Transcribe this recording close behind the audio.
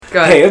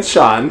Go ahead. Hey, it's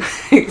Sean.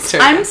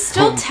 I'm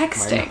still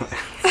texting.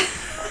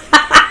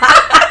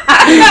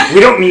 We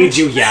don't need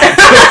you yet.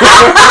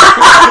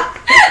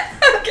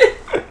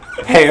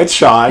 Hey, it's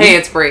Sean. Hey,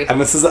 it's Brie.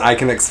 And this is I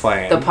Can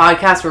Explain. The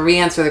podcast where we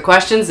answer the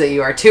questions that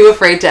you are too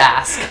afraid to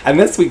ask. And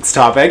this week's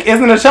topic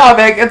isn't a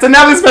topic, it's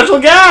another special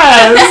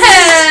guest!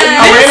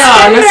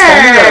 Elena, Miss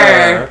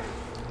Fender.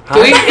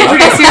 Do we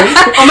introduce you?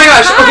 Oh my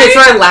gosh. Okay, so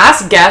our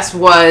last guest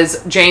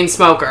was Jane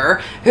Smoker,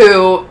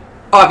 who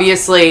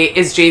obviously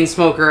is Jane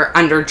Smoker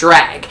under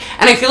drag.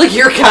 And I feel like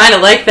you're kind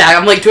of like that.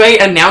 I'm like, do I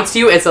announce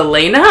you as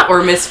Elena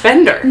or Miss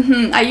Fender?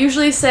 Mm-hmm. I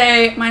usually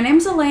say, my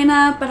name's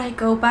Elena, but I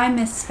go by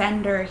Miss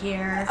Fender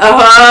here.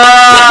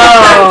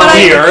 Oh!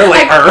 Here,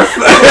 like Earth.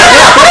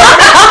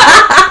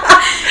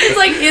 It's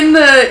like in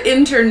the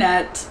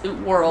internet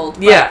world.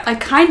 But Yeah. I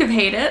kind of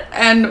hate it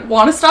and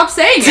want to stop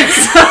saying it.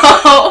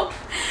 So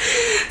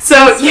So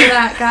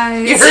that,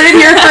 guys. you heard it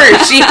here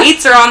first. She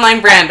hates her online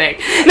branding.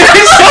 No,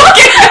 I'm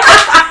joking.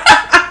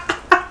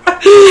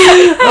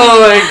 Oh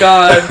my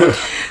god.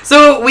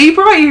 So we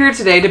brought you here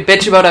today to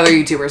bitch about other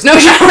YouTubers. No,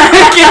 I'm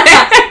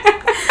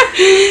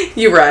kidding.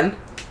 You run.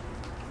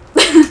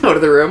 Out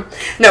of the room.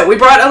 No, we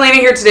brought Elena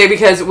here today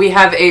because we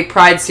have a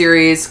Pride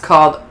series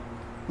called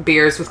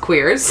Beers with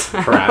Queers.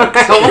 Correct.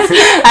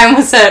 I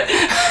almost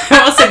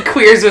said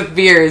Queers with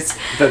Beers.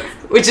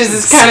 Which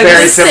is kind of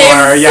very the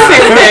similar, same yeah.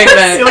 thing.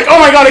 But You're like, oh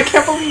my god, I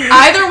can't believe it.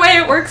 Either way,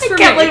 it works for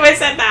me. I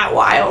said that.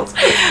 Wild.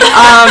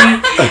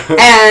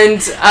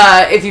 And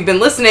if you've been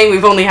listening,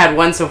 we've only had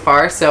one so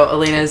far, so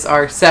Elena's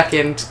our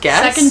second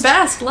guest. Second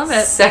best. Love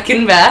it.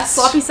 Second best.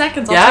 Sloppy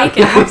seconds. I'll take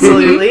it.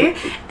 Absolutely.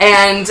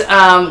 And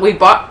we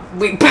bought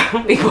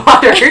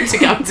her to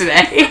come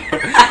today.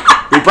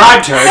 We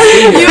bribed her.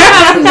 You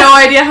have no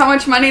idea how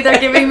much money they're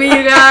giving me,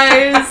 you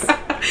guys.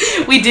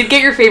 We did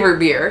get your favorite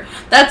beer.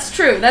 That's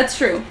true. That's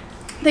true.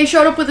 They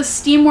showed up with a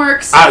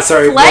Steamworks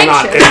Sorry, we're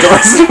not flagship.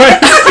 endorsed.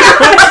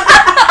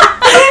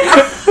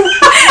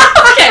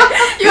 Okay,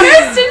 you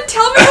guys didn't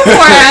tell me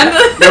beforehand.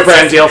 No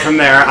brand deal from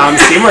there.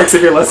 Steamworks,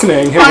 if you're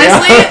listening. hit me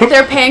up. Honestly,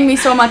 they're paying me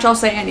so much, I'll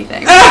say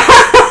anything.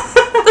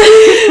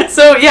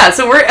 So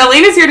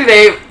Elena's here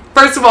today.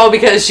 First of all,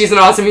 because she's an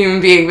awesome human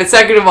being, but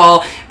second of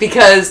all,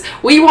 because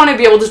we want to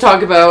be able to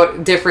talk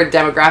about different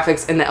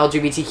demographics in the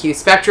LGBTQ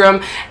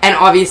spectrum, and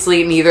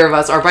obviously neither of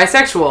us are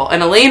bisexual.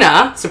 And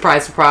Elena,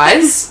 surprise,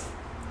 surprise,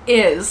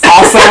 Is straight.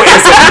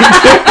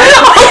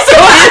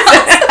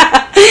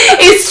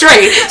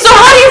 So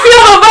how do you feel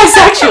about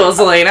bisexuals,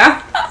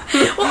 Elena?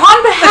 Well,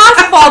 on behalf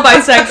of all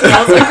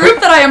bisexuals, a group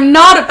that I am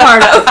not a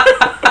part of.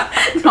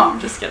 No, I'm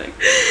just kidding.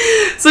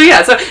 So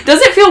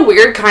does it feel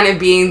weird kind of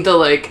being the,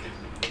 like,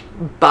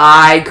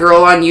 bi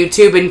girl on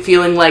YouTube and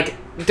feeling like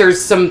there's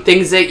some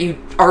things that you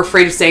are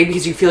afraid of saying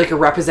because you feel like you're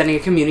representing a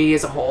community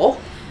as a whole?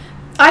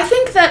 I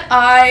think that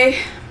I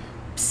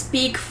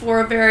speak for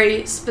a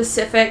very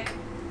specific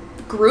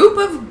group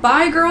of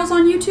bi girls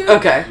on YouTube.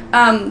 Okay.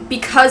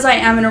 Because I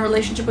am in a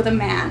relationship with a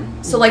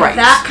man. So, like, Right.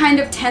 that kind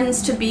of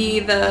tends to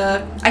be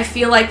I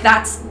feel like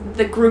that's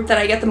the group that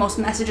I get the most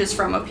messages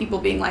from, of people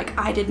being like,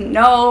 I didn't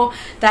know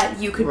that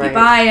you could Right. be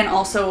bi, and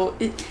also,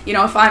 you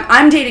know, if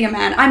I'm dating a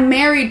man, I'm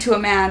married to a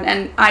man,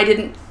 and I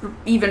didn't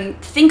even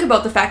think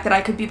about the fact that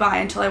I could be bi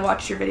until I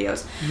watched your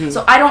videos. Mm-hmm.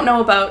 So I don't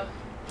know about...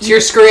 So you're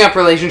screwing up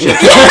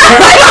relationships. Yeah,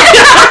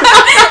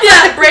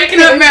 breaking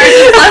up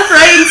marriages left,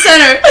 right, and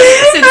center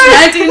since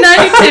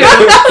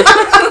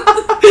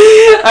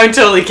 1992. I'm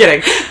totally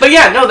kidding. But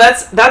yeah, no,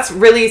 that's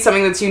really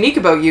something that's unique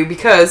about you,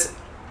 because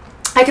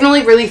I can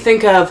only really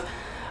think of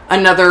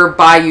another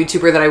bi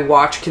YouTuber that I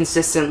watch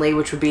consistently,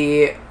 which would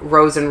be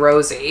Rose and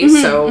Rosie.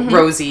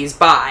 Rosie's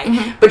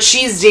bi. But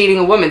she's dating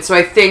a woman, so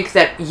I think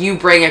that you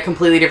bring a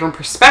completely different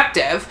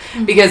perspective,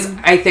 because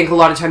I think a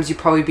lot of times you'd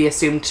probably be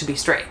assumed to be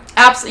straight.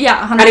 Absolutely,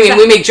 yeah, 100%. And I mean,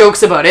 we make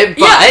jokes about it,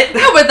 but... Yeah,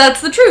 no, but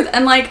that's the truth.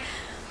 And, like,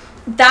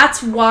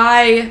 that's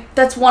why,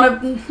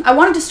 I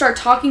wanted to start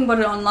talking about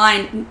it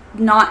online,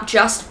 not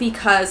just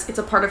because it's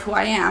a part of who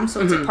I am,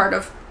 so it's a part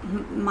of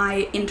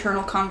my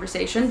internal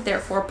conversation,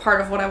 therefore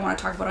part of what I want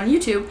to talk about on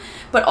YouTube,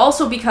 but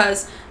also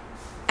because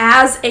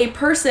as a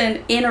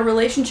person in a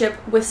relationship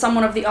with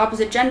someone of the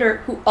opposite gender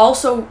who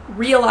also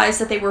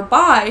realized that they were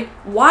bi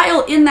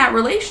while in that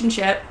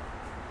relationship,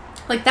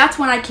 like, that's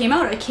when I came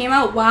out. I came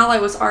out while I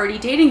was already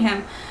dating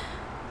him.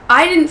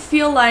 I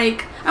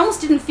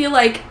almost didn't feel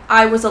like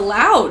I was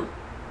allowed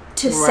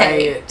to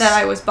say Right. that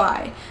I was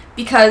bi,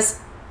 because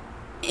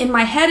in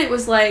my head it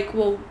was like,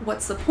 well,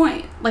 what's the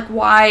point? Like,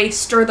 why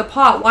stir the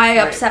pot? Why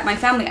upset my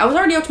family? I was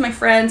already out to my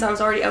friends, I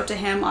was already out to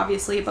him,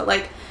 obviously, but,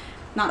 like,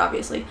 not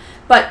obviously,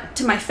 but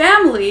to my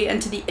family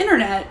and to the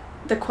internet,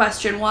 the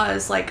question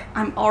was, like,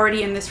 I'm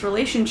already in this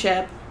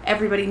relationship,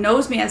 everybody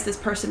knows me as this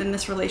person in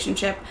this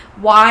relationship,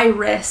 why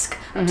risk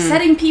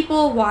upsetting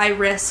people? Why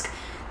risk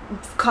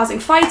causing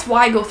fights?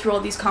 Why go through all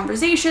these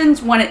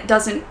conversations when it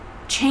doesn't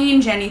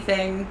change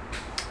anything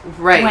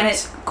Right. when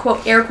it,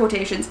 quote, air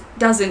quotations,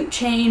 doesn't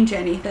change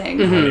anything.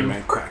 Honey,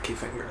 my cracky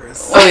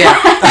fingers. Oh yeah,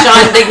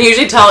 Sean. They can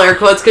usually tell air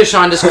quotes because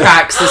Sean just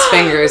cracks his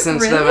fingers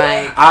into the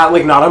Really? mic.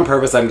 Like, not on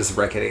purpose, I'm just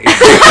rickety.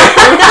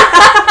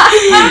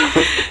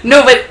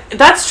 No, but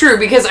that's true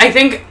because I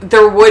think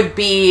there would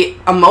be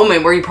a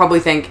moment where you probably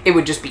think it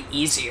would just be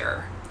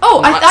easier.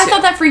 Oh, not I to.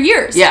 thought that for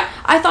years. Yeah.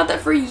 I thought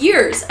that for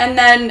years. And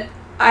then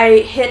I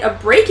hit a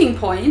breaking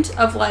point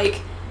of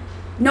like,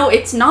 no,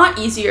 it's not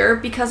easier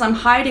because I'm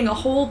hiding a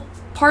whole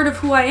part of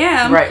who I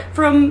am Right.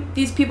 from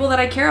these people that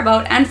I care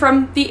about and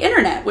from the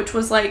internet, which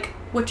was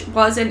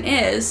and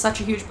is such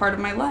a huge part of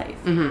my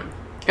life. Mm-hmm.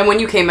 And when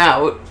you came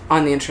out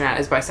on the internet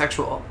as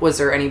bisexual, was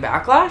there any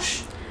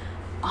backlash?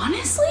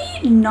 Honestly,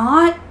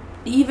 not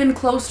even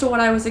close to what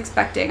I was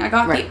expecting.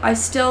 Right. I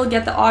still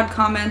get the odd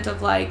comment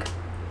of like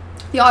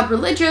the odd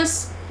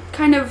religious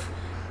kind of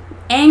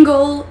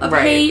angle of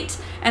Right. hate,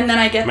 and then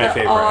I get My the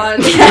favorite. odd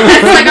it's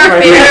like our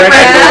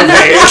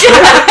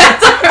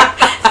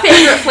My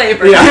favorite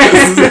flavor.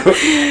 Yes.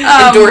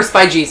 Endorsed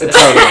by Jesus.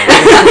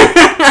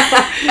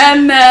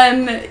 And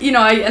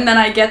then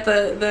I get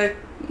the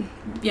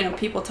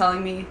people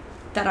telling me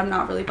that I'm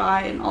not really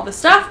bi and all this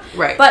stuff,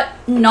 Right. but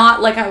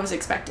not like I was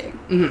expecting.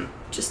 Mm-hmm.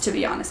 Just to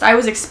be honest, I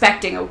was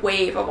expecting a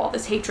wave of all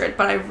this hatred,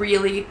 but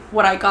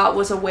what I got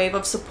was a wave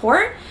of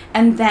support,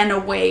 and then a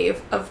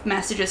wave of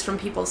messages from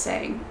people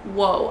saying,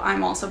 whoa,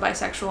 I'm also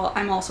bisexual,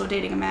 I'm also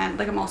dating a man,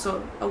 like I'm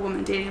also a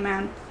woman dating a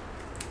man,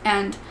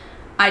 and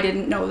I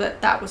didn't know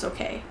that was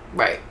okay.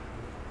 Right.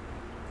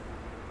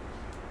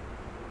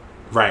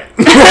 Right.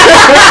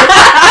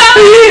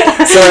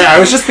 Sorry, I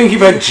was just thinking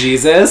about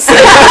Jesus.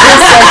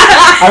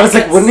 I was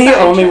like, wouldn't he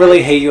only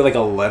really hate you like a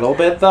little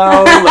bit though?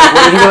 Like,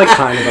 wouldn't he be like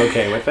kind of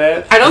okay with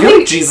it? I don't feel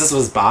think- like Jesus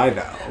was bi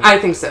though. I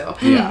think so.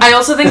 Yeah. I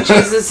also think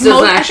Jesus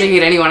doesn't actually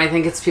hate anyone. I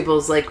think it's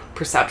people's like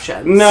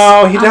perceptions.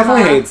 No, he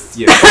definitely hates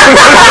you.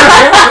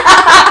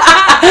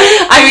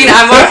 I mean,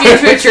 I'm walking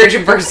into a church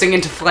and bursting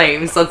into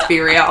flames. Let's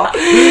be real.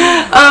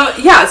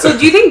 Yeah. So,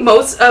 do you think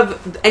most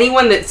of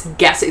anyone that's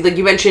guessing, like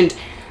you mentioned,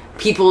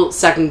 people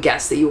second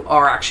guess that you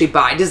are actually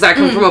bi? Does that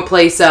come from a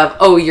place of,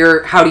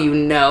 how do you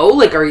know?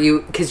 Like, are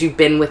you because you've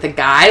been with a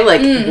guy?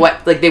 Like,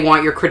 what? Like, they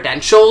want your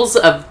credentials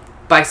of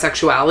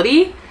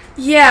bisexuality?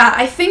 Yeah,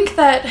 I think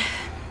that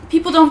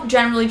people don't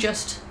generally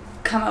just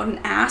come out and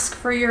ask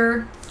for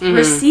your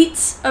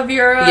receipts of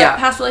your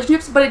past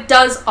relationships, but it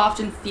does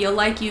often feel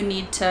like you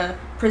need to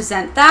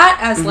present that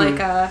as like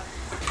a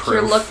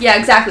here, look, yeah,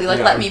 exactly, like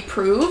let me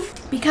prove.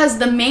 Because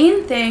the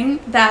main thing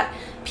that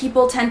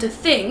people tend to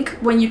think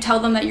when you tell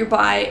them that you're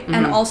bi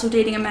and also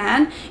dating a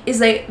man is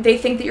they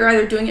think that you're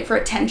either doing it for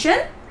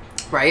attention.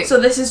 Right. So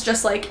this is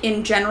just like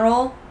in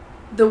general,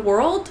 the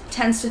world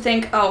tends to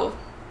think,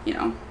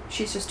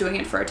 she's just doing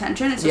it for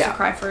attention. It's just a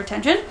cry for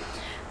attention.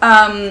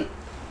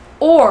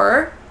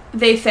 Or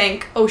they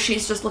think,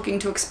 she's just looking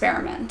to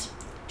experiment.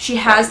 She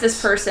has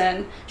this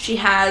person, she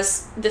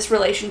has this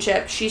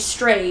relationship, she's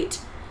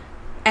straight,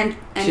 and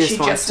she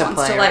just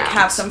wants to like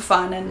have some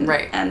fun, and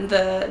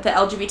the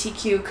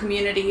LGBTQ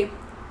community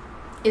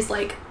is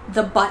like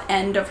the butt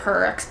end of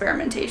her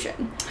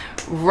experimentation.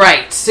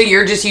 Right. So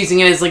you're just using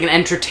it as like an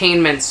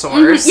entertainment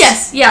source.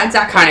 Yes. Yeah.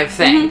 Exactly. Kind of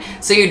thing.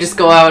 So you just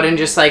go out and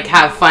just like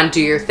have fun, do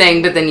your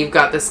thing, but then you've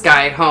got this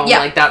guy at home. Yeah.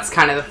 Like that's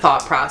kind of the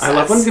thought process. I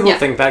love when people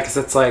think that because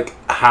it's like,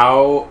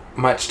 how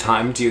much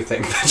time do you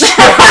think that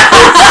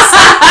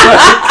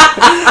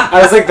I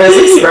was like, there's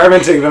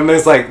experimenting, then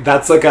there's like,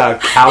 that's like a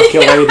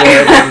calculated,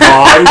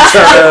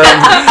 long-term,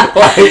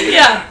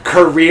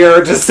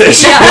 career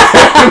decision.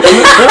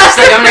 It's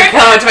like, I'm gonna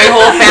come out to my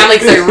whole family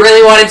because I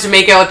really wanted to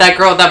make out with that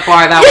girl at that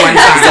bar that one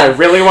time. I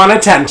really want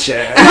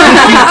attention.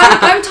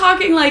 I'm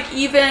talking like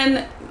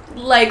even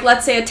like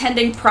let's say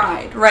attending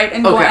Pride, right,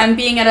 and and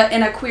being in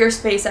a queer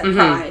space at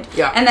Pride,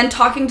 and then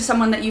talking to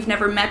someone that you've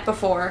never met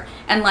before,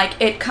 and like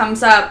it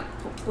comes up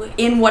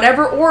in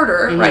whatever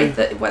order, right?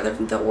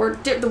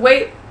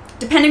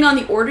 Depending on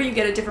the order, you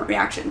get a different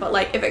reaction. But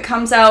like if it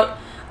comes out,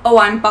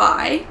 I'm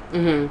bi,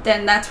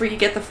 then that's where you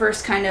get the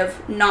first kind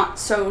of not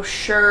so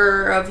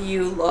sure of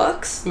you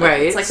looks. Like,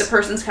 right. It's like the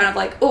person's kind of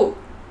like,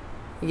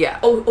 yeah.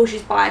 Oh,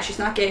 she's bi. She's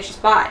not gay. She's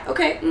bi.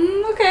 Okay.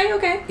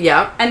 Okay.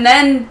 Yeah. And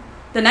then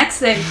the next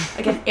thing,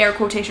 again, air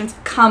quotations,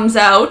 comes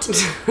out,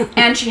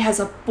 and she has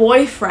a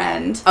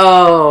boyfriend.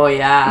 Oh,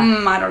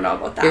 yeah. I don't know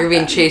about that. You're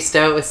being chased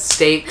out with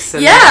stakes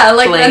and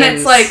flames. And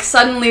it's like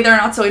suddenly they're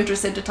not so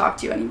interested to talk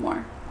to you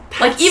anymore.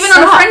 Like even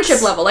on a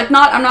friendship level, like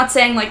I'm not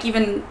saying like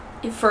even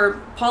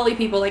for poly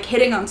people like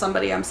hitting on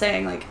somebody. I'm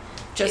saying like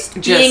just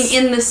being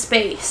in the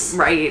space,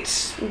 right,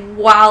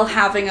 while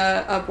having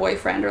a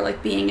boyfriend or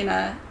like being in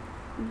a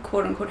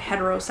quote unquote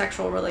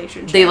heterosexual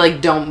relationship. They like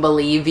don't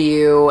believe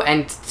you,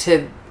 and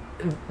to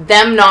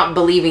them not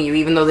believing you,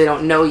 even though they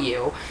don't know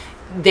you,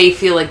 they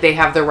feel like they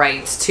have the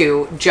right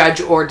to judge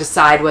or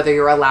decide whether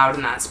you're allowed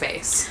in that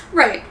space.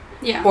 Right.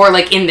 Yeah. Or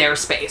like in their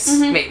space,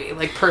 maybe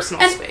like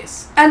personal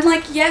space. And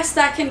like yes,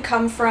 that can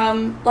come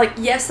from like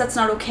yes, that's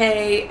not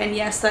okay, and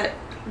yes, that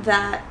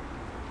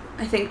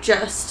I think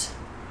just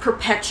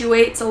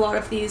perpetuates a lot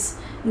of these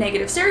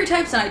negative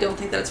stereotypes, and I don't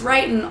think that it's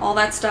right and all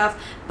that stuff.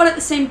 But at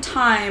the same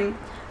time,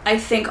 I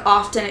think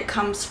often it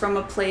comes from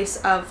a place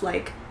of,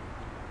 like,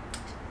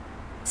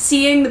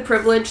 seeing the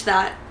privilege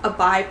that a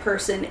bi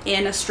person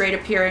in a straight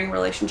appearing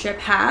relationship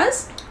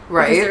has.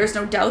 Right. Because there is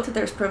no doubt that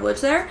there's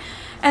privilege there.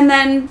 And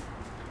then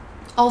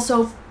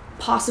also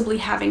possibly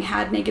having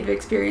had negative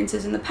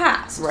experiences in the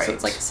past. Right. So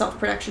it's like a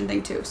self-protection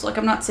thing too. So, like,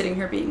 I'm not sitting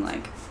here being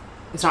like,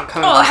 it's not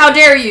coming. oh, how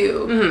dare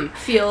you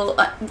feel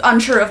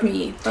unsure of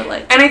me, but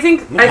like... And I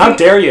think... How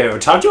dare you?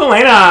 Talk to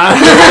Elena!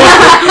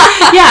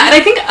 Yeah, and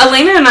I think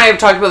Elena and I have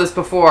talked about this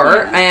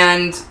before,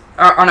 and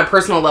on a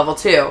personal level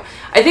too.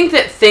 I think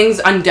that things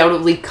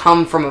undoubtedly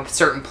come from a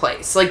certain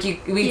place. Like,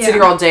 we sit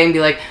here all day and be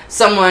like,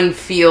 someone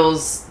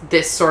feels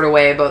this sort of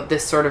way about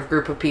this sort of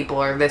group of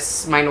people or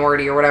this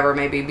minority or whatever it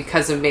may be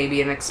because of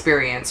maybe an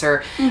experience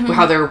or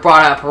how they were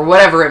brought up or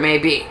whatever it may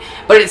be.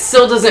 But it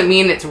still doesn't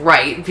mean it's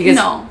right because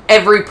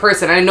every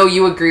person, I know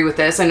you agree with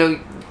this, I know,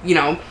 you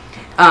know,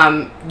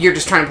 you're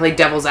just trying to play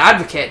devil's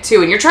advocate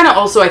too, and you're trying to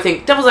also, I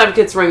think, devil's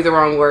advocate's maybe the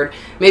wrong word.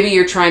 Maybe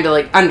you're trying to,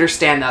 like,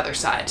 understand the other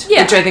side,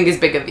 which I think is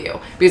big of you,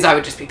 because I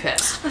would just be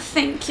pissed.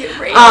 Thank you,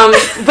 Ray.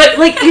 But,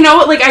 like, you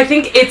know, like, I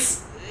think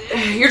it's,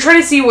 you're trying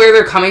to see where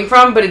they're coming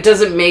from, but it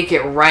doesn't make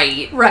it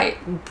right. Right.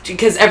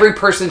 Because every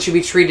person should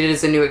be treated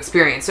as a new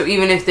experience. So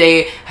even if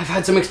they have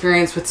had some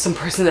experience with some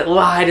person that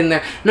lied and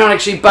they're not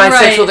actually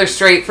bisexual, they're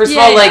straight. First of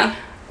all, like,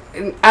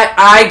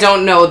 I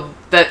don't know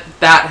that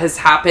has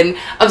happened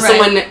of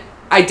someone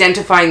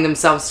identifying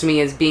themselves to me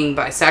as being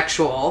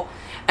bisexual.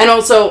 And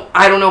also,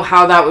 I don't know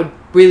how that would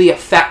really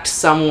affect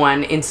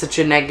someone in such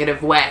a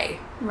negative way.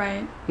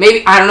 Right.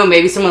 Maybe, I don't know,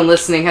 maybe someone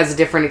listening has a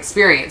different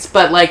experience.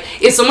 But, like,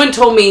 if someone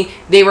told me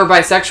they were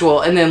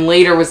bisexual and then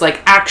later was like,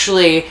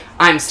 actually,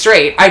 I'm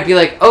straight, I'd be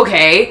like,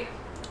 okay,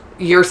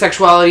 your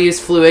sexuality is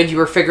fluid, you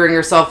were figuring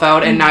yourself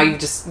out, and now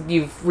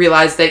you've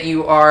realized that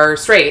you are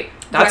straight.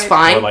 That's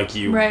fine. Or, like,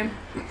 you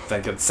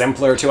think it's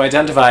simpler to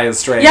identify as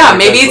straight. Yeah,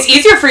 maybe it's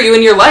easier for you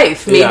in your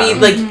life. Maybe,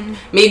 like,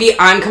 maybe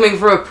I'm coming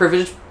from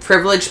a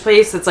privileged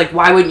place that's like,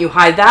 why wouldn't you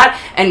hide that?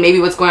 And maybe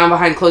what's going on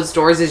behind closed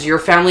doors is your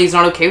family is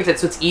not okay with it,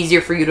 so it's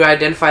easier for you to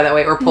identify that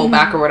way or pull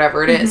back or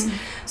whatever it is.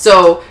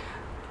 So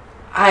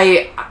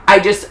I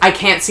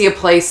can't see a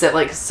place that,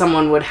 like,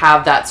 someone would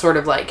have that sort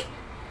of, like,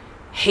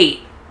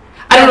 hate.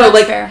 I don't know,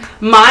 like,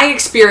 my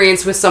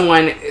experience with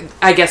someone,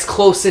 I guess,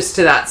 closest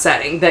to that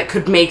setting that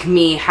could make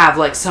me have,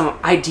 like, some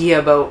idea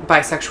about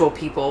bisexual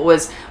people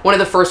was one of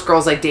the first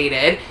girls I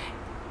dated.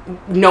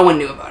 No one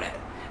knew about it.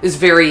 It was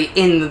very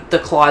in the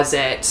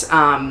closet.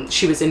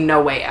 She was in no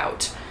way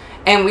out.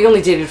 And we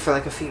only dated for,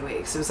 like, a few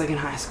weeks. It was, like, in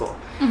high school.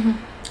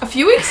 A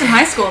few weeks in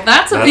high school.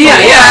 That's a big deal. Yeah.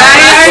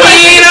 I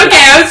mean,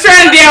 okay, I was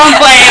trying to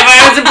downplay it, but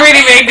it was a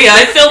pretty big deal.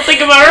 I still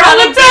think about her all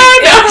the time.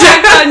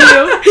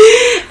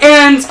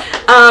 And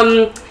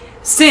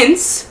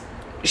since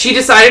she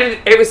decided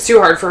it was too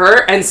hard for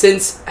her, and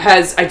since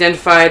has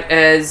identified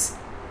as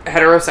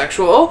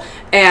heterosexual,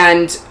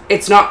 and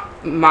it's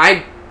not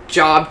my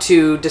job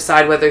to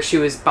decide whether she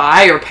was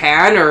bi or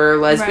pan or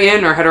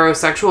lesbian or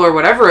heterosexual or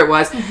whatever it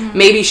was.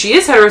 Maybe she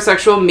is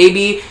heterosexual.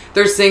 Maybe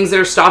there's things that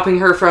are stopping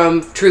her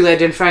from truly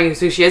identifying as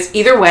who she is.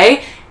 Either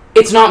way,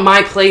 it's not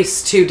my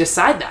place to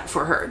decide that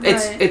for her.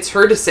 It's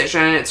her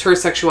decision. It's her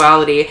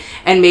sexuality.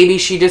 And maybe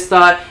she just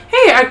thought,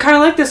 hey, I kind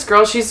of like this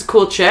girl. She's a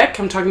cool chick.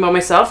 I'm talking about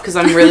myself because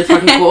I'm really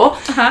fucking cool.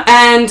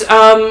 And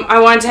I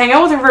wanted to hang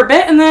out with her for a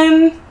bit, and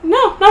then,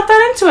 no, not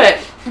that into it.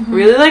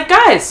 Really like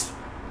guys.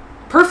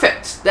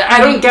 Perfect. I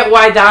don't get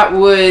why that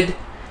would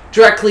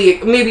directly...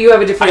 Maybe you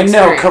have a different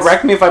experience. I know.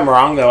 Correct me if I'm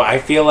wrong, though. I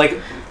feel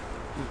like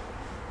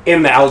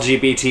in the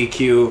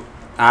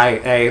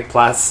LGBTQIA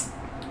plus...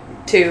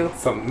 Two.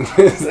 Something.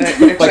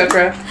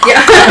 Etc.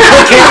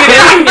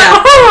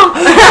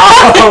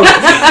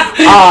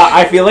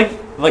 I feel like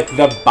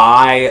the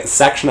bi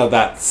section of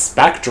that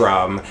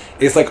spectrum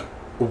is, like,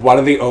 one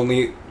of the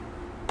only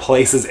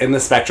places in the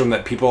spectrum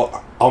that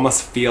people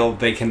almost feel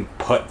they can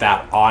put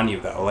that on you,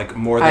 though, like,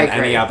 more than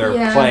any other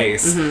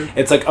place.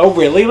 It's like, oh,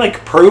 really?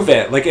 Like, prove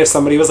it. Like, if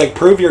somebody was like,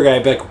 prove you're gay,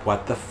 I'd be like,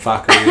 what the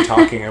fuck are you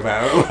talking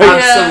about? Like,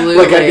 absolutely.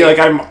 Like, I'd be like,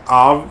 I'm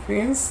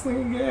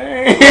obviously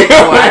gay.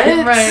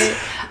 What? Right.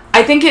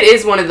 I think it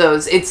is one of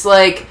those. It's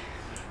like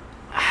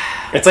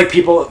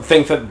people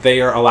think that they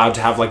are allowed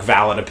to have, like,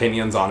 valid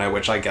opinions on it,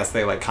 which I guess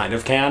they, like, kind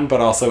of can, but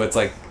also it's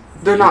like,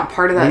 they're not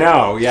part of that.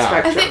 No,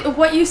 spectrum. I think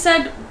what you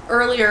said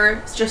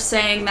earlier is just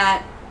saying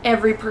that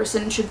every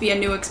person should be a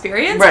new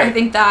experience. Right. I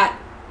think that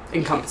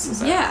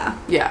encompasses it. Yeah.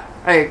 Yeah,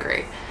 I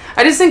agree.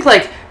 I just think,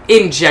 like,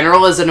 in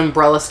general, as an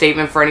umbrella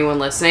statement for anyone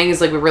listening,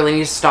 is, like, we really need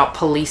to stop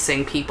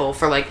policing people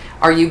for, like,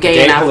 are you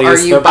gay enough? Police, are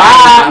you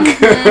bi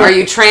enough? Are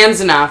you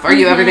trans enough? Are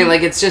you everything?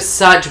 Like, it's just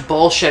such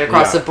bullshit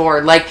across the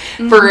board. Like,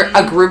 for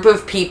a group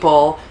of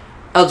people,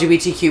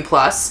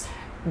 LGBTQ+,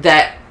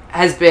 that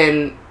has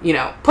been, you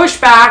know, pushed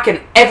back, and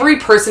every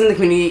person in the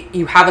community,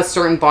 you have a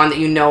certain bond that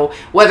you know,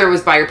 whether it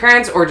was by your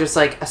parents or just,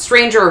 like, a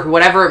stranger or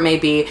whatever it may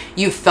be,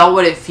 you felt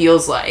what it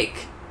feels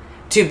like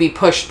to be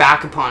pushed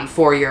back upon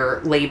for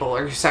your label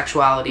or your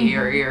sexuality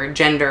or your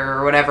gender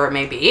or whatever it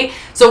may be.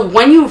 So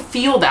when you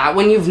feel that,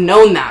 when you've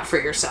known that for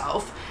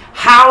yourself,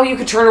 how you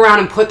could turn around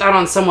and put that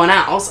on someone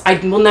else, I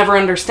will never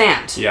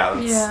understand. Yeah,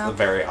 that's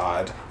very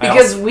odd.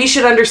 Because we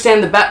should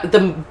understand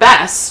the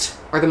best,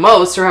 or the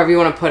most, or however you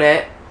want to put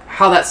it,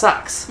 how that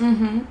sucks.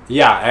 Mm-hmm.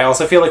 Yeah, I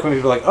also feel like when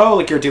people are like, oh,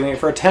 like you're doing it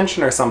for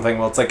attention or something,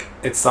 well, it's like,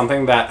 it's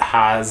something that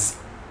has,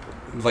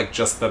 like,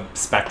 just the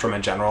spectrum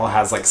in general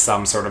has, like,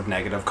 some sort of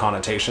negative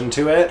connotation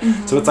to it.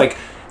 Mm-hmm. So it's like,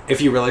 if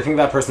you really think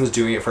that person's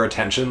doing it for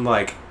attention,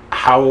 like,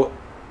 how...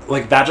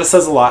 Like, that just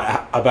says a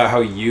lot about how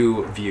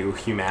you view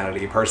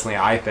humanity, personally,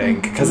 I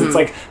think. Because it's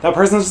like, that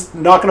person's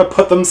not going to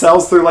put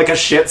themselves through, like, a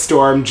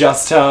shitstorm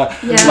just to,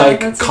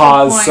 like,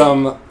 cause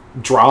some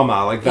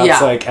drama. Like,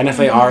 that's, like... And if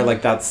they are,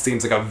 like, that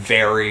seems like a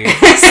very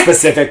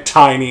specific,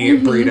 tiny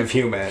breed of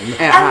human.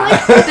 And,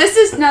 like,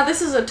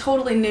 this is a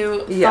totally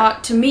new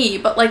thought to me.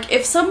 But, like,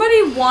 if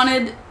somebody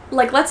wanted...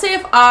 Like, let's say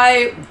if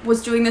I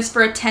was doing this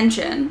for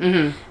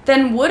attention,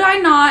 then would I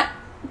not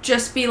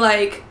just be,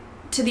 like,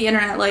 to the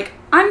internet, like...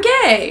 I'm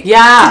gay.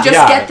 Yeah. To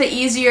just get the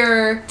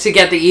easier... To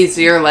get the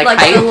easier, like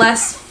the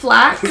less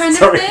flat kind of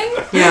thing.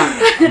 Yeah.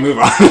 Move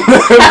on.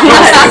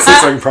 This is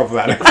something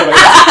problematic.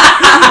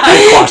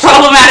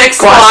 Problematic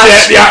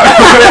squash. Yeah.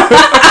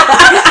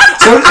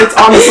 So it's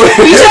honestly...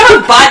 We should have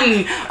a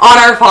button on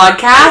our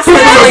podcast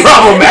that's like...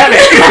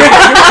 problematic.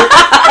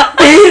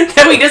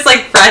 Then we just,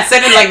 like, press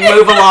it and, like,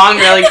 move along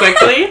really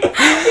quickly.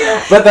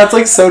 But that's,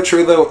 like, so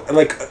true, though.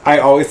 Like, I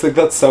always think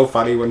that's so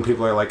funny when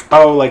people are like,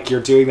 oh, like,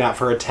 you're doing that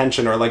for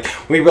attention. Or, like,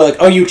 we were like,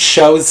 oh, you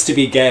chose to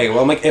be gay. Well,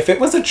 I'm like, if it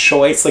was a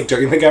choice, like,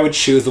 don't you think I would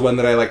choose the one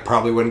that I, like,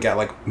 probably wouldn't get,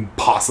 like,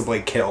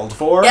 possibly killed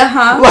for?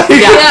 Uh-huh. Like,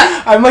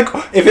 I'm like,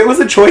 if it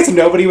was a choice,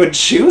 nobody would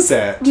choose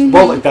it. Mm-hmm.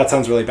 Well, like, that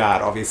sounds really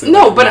bad, obviously.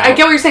 No, like, but I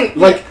get what you're saying.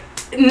 Like...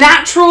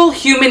 Natural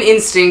human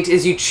instinct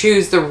is you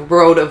choose the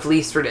road of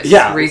least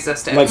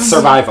resistance. Like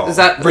survival. Is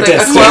that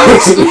resistance?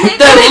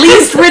 The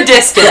least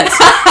resistance.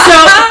 So,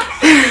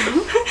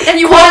 and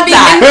you want to be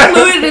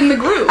included in the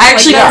group. I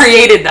actually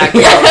created that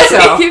quote,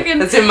 so you can,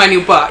 that's in my new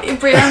book.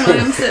 Brianna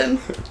Williamson.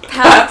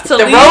 Path to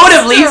the road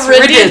of least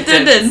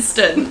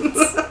resistance.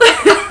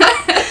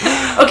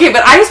 Okay,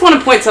 but I just want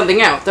to point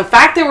something out. The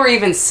fact that we're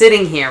even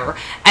sitting here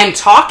and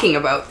talking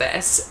about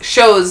this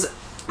shows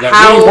how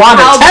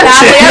badly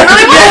I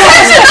really want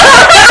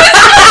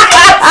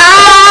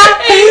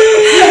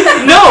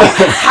attention. No,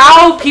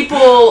 how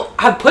people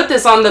have put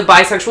this on the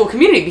bisexual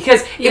community.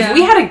 Because if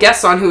we had a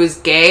guest on who is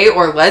gay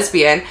or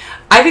lesbian,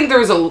 I think there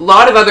was a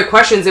lot of other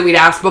questions that we'd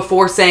ask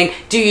before saying,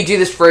 do you do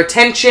this for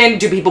attention?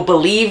 Do people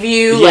believe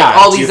you? Yeah, like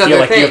all these other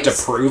like things. You have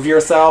to prove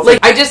yourself?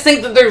 Like, I just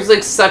think that there's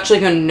like such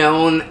like a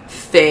known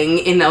thing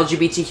in the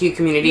LGBTQ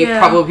community.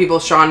 Probably people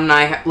Sean and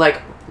I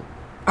like...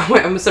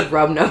 I almost said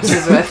rub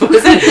noses with. What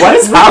is it? What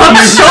is rub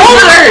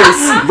shoulders?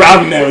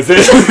 Rub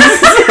noses.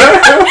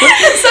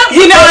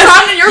 you know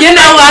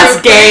us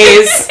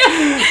gays.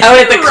 Out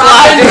at the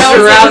club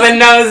just rubbing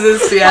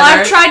noses together. Well,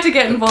 I've tried to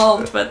get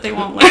involved, but they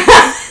won't let me.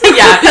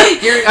 Yeah,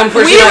 you're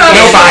unfortunately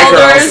no bi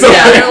girls.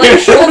 Yeah, they're like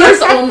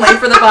shoulders only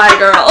for the bi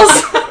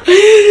girls.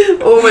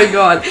 Oh my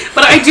god.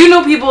 But I do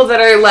know people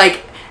that are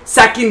like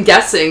second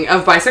guessing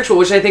of bisexual,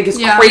 which I think is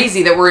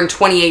crazy that we're in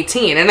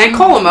 2018. And I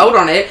call them out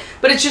on it,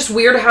 but it's just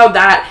weird how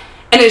that...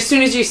 And as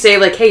soon as you say,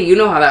 like, hey, you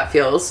know how that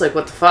feels, like,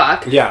 what the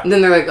fuck? Yeah. And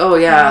then they're like, oh,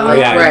 yeah, like,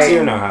 right. I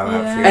do know how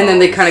that feels. And then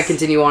they kind of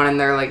continue on in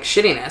their, like,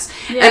 shittiness.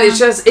 Yeah. And it's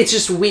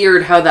just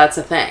weird how that's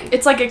a thing.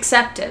 It's, like,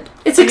 accepted.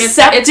 It's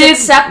accepted. It's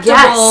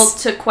acceptable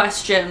to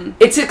question.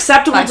 It's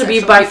acceptable to be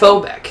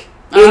biphobic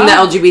in the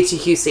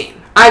LGBTQ scene.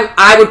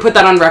 I would put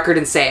that on record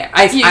and say it.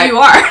 You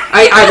are.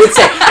 I would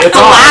say.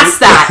 Alas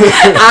that.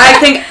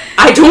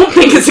 I don't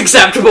think it's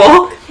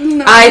acceptable.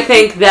 No. I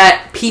think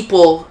that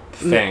people...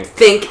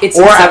 think it's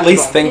or acceptable. At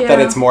least think that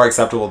it's more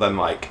acceptable than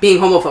like being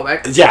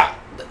homophobic. Yeah,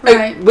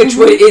 right. Which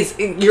is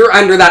you're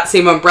under that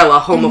same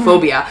umbrella,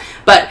 homophobia.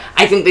 But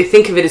I think they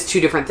think of it as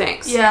two different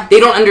things. Yeah, they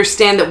don't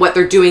understand that what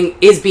they're doing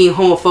is being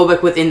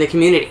homophobic within the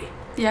community.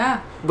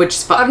 Yeah, which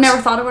is fucked. I've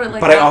never thought about it like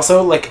but that. I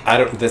also like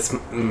this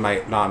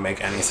might not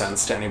make any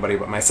sense to anybody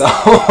but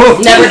myself.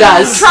 Never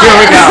does. Here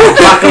we go.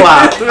 Buckle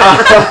up.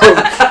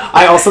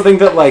 I also think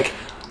that like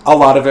a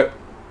lot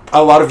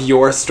of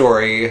your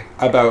story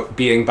about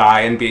being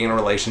bi and being in a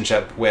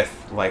relationship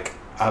with like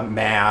a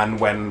man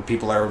when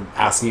people are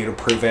asking you to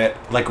prove it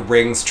like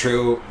rings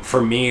true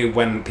for me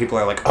when people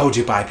are like, oh,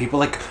 do bi people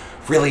like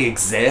really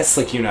exist?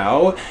 Like, you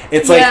know,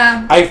 it's like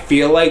I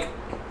feel like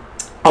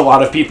a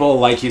lot of people,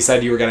 like you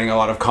said, you were getting a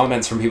lot of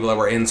comments from people that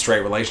were in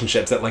straight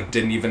relationships that like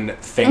didn't even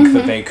think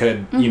that they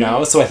could, you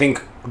know. So I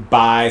think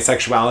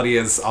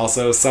bisexuality is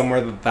also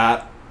somewhere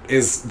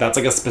that's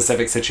like a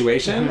specific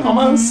situation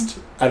almost.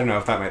 I don't know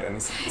if that made any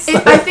sense.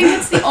 I think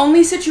it's the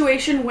only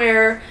situation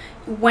where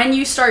when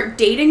you start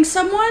dating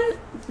someone,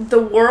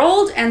 the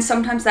world and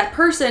sometimes that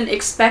person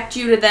expect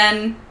you to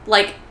then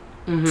like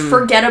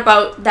forget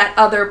about that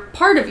other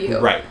part of you.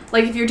 Right.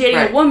 Like, if you're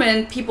dating a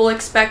woman, people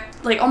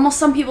expect, like, almost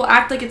some people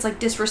act like it's, like,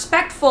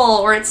 disrespectful,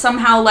 or it's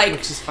somehow, like,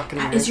 Which is fucking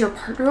weird. is your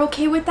partner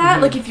okay with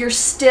that? Like, if you're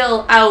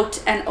still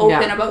out and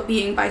open about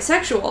being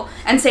bisexual.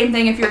 And same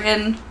thing if you're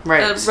in a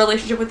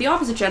relationship with the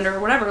opposite gender or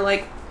whatever,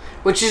 like...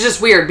 Which is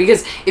just weird,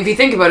 because if you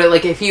think about it,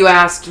 like, if you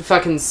asked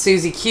fucking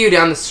Susie Q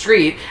down the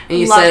street, and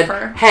you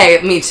said,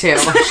 hey, me too,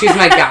 she's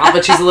my gal,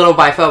 but she's a little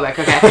biphobic,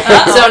 okay?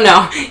 So,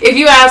 no. If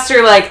you asked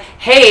her, like,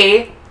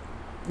 hey...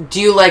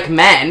 do you like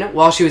men,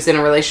 while she was in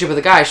a relationship with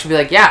a guy, she'd be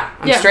like, yeah,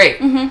 I'm straight.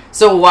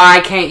 So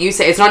why can't you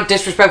say, it's not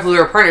disrespectful to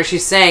her partner,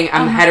 she's saying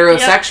I'm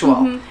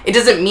heterosexual. It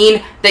doesn't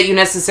mean that you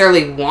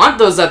necessarily want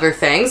those other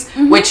things,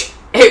 which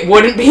it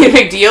wouldn't be a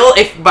big deal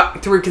if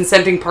through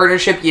consenting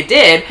partnership you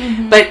did,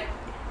 but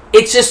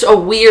it's just a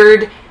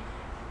weird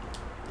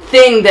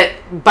thing that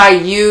by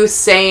you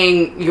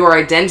saying your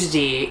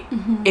identity,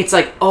 it's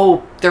like,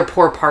 oh, their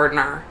poor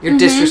partner, you're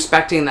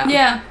disrespecting them.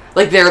 Yeah.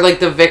 Like, they're, like,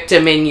 the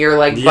victim in your,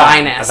 like,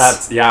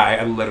 bi-ness.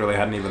 I literally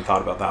hadn't even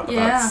thought about that, but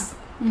that's...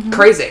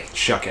 Crazy.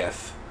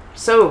 Shooketh.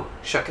 So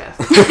shooketh.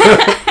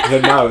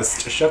 The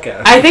most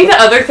shooketh. I think the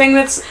other thing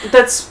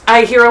that's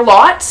I hear a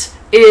lot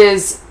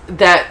is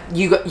that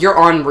you're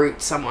en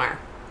route somewhere.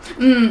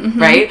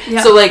 Right?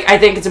 Yeah. So, like, I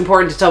think it's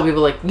important to tell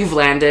people, like, you've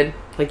landed.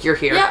 Like, you're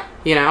here. Yeah.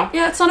 You know?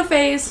 Yeah, it's not a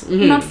phase.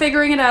 I'm not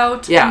figuring it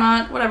out. Yeah. I'm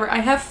not, whatever.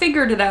 I have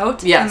figured it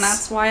out. Yes. And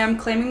that's why I'm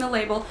claiming the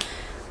label.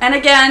 And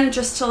again,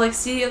 just to, like,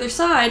 see the other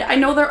side, I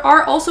know there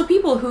are also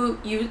people who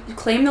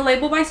claim the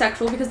label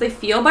bisexual because they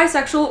feel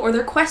bisexual or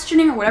they're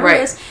questioning or whatever it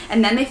is,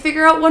 and then they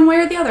figure out one way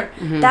or the other.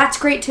 That's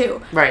great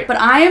too. Right. But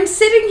I am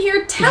sitting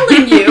here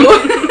telling you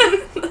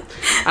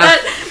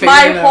that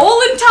my whole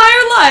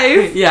entire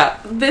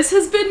life, this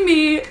has been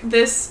me.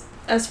 This,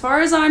 as far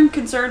as I'm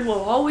concerned, will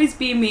always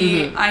be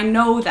me. I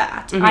know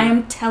that. I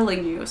am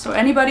telling you. So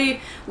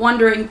anybody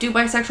wondering, do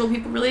bisexual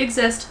people really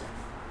exist?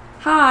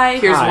 Hi.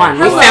 Here's one.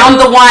 Hello. We found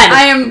the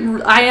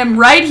one. I am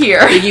right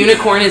here. The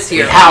unicorn is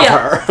here. We have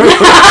her.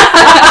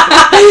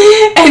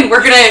 And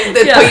we're gonna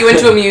put you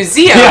into a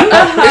museum.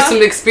 There's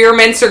some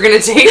experiments are gonna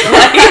take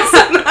place.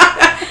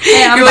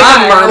 You're like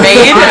a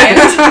mermaid.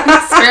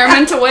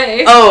 Experiment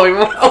away. Oh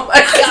my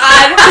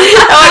god.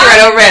 I went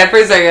right over my head for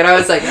a second. I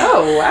was like,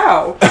 oh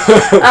wow.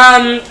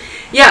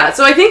 Yeah.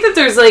 So I think that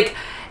there's like.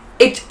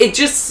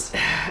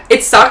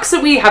 It sucks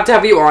that we have to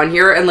have you on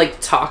here and,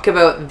 like, talk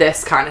about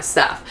this kind of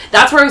stuff.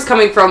 That's where I was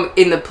coming from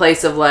in the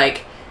place of,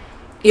 like,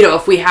 you know,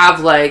 if we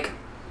have, like,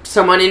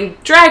 someone in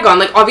drag on,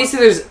 like, obviously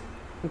there's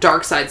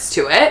dark sides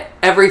to it.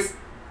 Every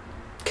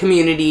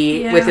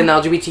community within the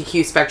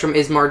LGBTQ spectrum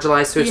is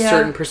marginalized to a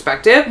certain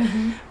perspective.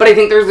 But I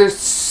think there's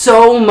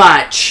so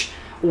much,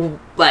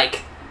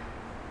 like,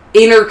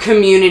 inner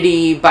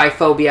community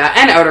biphobia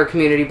and outer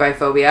community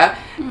biphobia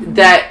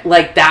that,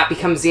 like, that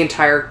becomes the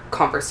entire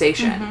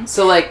conversation.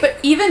 So, like, but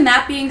even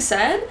that being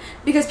said,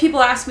 because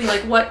people ask me,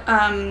 like,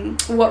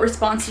 what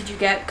response did you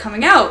get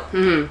coming out?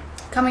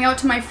 Coming out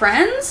to my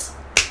friends,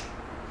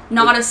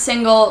 not a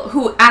single,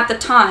 who at the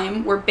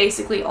time were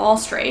basically all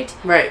straight,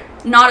 right?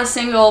 Not a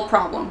single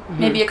problem.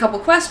 Maybe a couple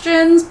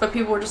questions, but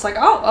people were just like,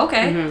 oh,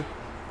 okay.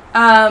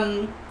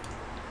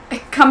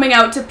 Coming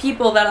out to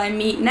people that I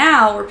meet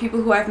now or people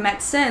who I've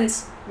met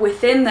since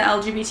within the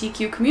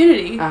LGBTQ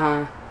community,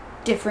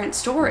 different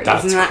stories.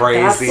 That's crazy.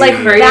 That's, like,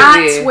 crazy.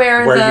 That's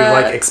where you,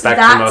 like, expect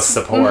the most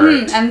support.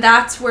 And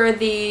that's where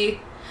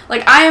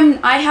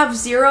I have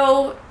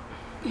zero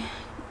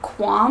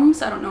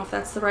qualms, I don't know if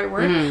that's the right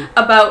word,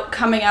 about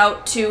coming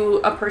out to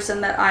a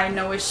person that I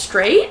know is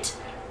straight,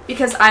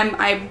 because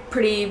I'm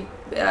pretty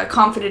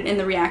confident in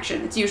the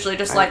reaction. It's usually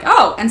just like,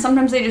 oh, and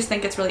sometimes they just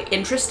think it's really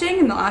interesting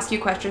and they'll ask you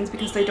questions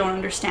because they don't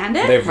understand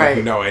it. They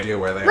have no idea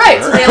where they are.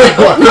 Right, so they like,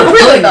 well, not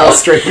really though.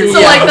 So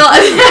like they'll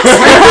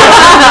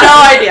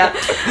no idea.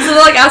 So they'll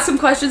like ask some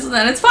questions and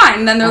then it's fine.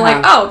 And then they're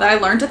like, oh, I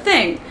learned a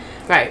thing.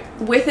 Right.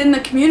 Within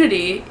the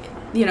community,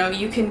 you know,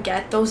 you can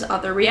get those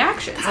other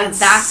reactions. And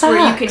that's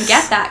where you can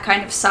get that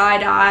kind of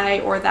side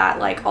eye or that,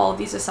 like, all of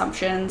these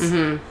assumptions.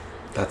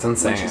 That's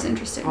insane. Which is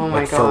interesting. Oh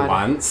my god. For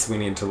once, we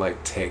need to,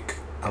 like, take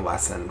a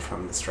lesson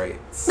from the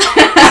straights.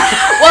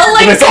 Well,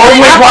 like, but it's only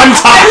one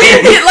time.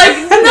 Like,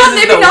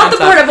 maybe not the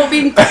part about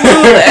being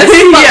clueless,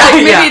 but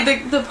like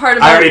maybe the part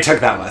about. I already took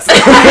that lesson.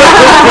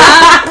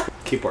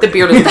 Keep working. The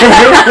beard is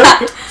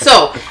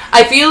So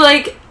I feel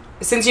like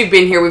since you've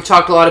been here, we've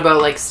talked a lot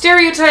about, like,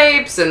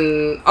 stereotypes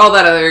and all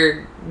that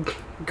other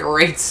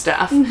great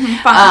stuff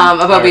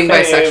about being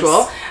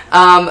bisexual.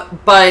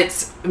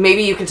 But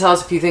maybe you can tell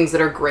us a few things that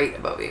are great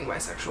about being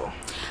bisexual.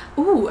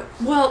 Ooh,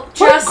 well,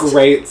 just... What a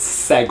great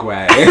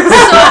segue.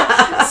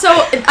 So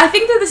I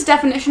think that this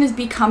definition is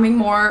becoming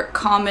more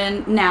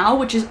common now,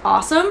 which is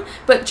awesome,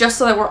 but just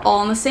so that we're all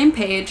on the same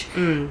page,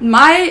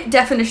 my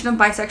definition of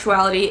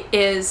bisexuality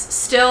is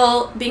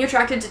still being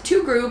attracted to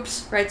two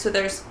groups, right? So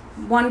there's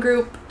one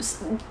group,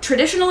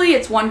 traditionally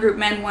it's one group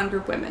men, one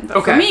group women.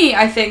 But for me,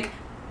 I think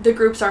the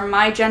groups are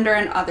my gender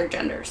and other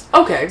genders.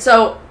 Okay.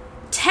 So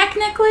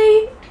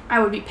technically, I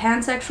would be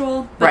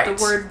pansexual, but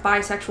the word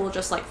bisexual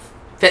just, like,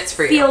 fits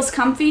for you. Feels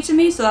comfy to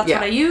me, so that's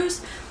what I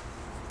use.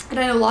 And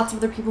I know lots of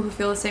other people who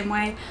feel the same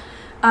way.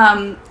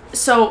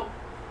 So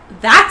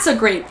that's a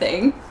great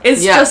thing.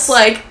 It's just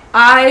like,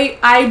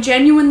 I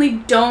genuinely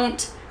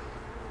don't...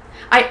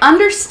 I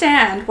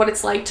understand what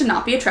it's like to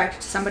not be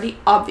attracted to somebody,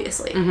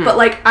 obviously. But,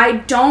 like, I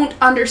don't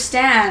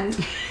understand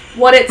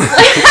what it's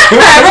like...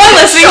 Everyone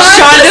listening,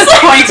 Sean just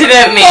pointed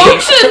at me.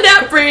 Motioned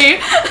at Brie.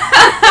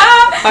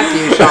 Fuck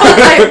you,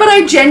 Sean. But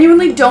I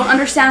genuinely don't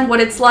understand what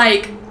it's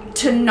like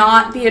to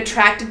not be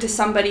attracted to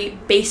somebody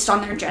based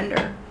on their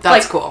gender.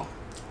 That's like, cool.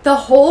 The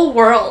whole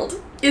world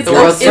is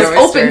world's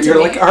open to You're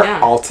me. like our Yeah.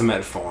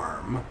 ultimate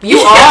form. You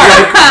are.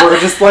 Like, we're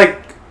just like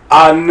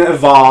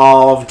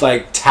unevolved,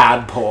 like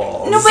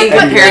tadpoles. No, but In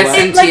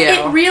comparison to you.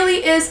 it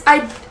really is.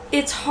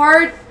 It's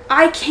hard.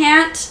 I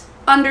can't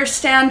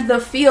understand the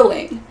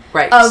feeling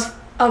Right.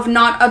 of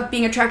not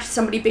being attracted to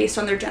somebody based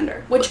on their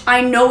gender, which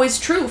I know is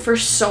true for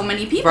so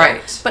many people.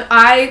 Right. But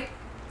I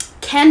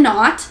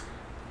cannot.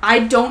 I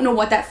don't know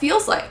what that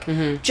feels like.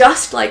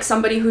 Just like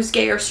somebody who's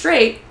gay or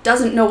straight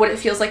doesn't know what it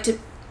feels like to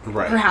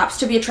perhaps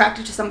to be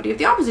attracted to somebody of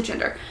the opposite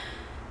gender.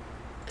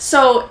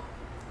 So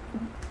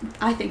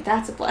I think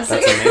that's a blessing.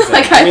 That's amazing.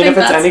 Like, I mean, think if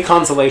it's that's any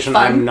consolation,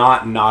 fun.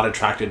 I'm not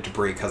attracted to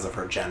Brie because of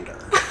her gender.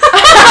 Like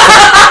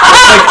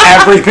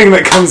everything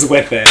that comes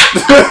with it.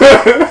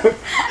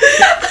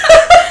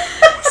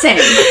 Same.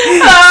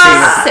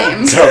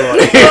 Same.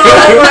 Totally.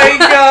 Oh my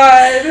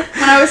god.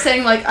 When I was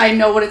saying, like, I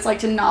know what it's like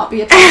to not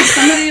be attracted to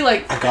somebody,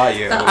 like... I got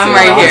you. That's I'm it.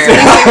 right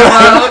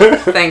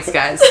here. Thanks,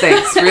 guys.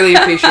 Thanks. Really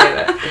appreciate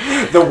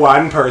it. The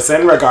one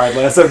person,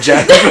 regardless of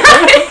gender.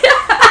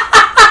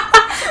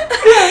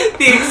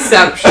 The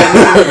exception.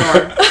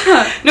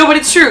 No, but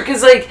it's true,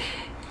 because, like,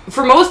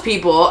 for most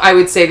people, I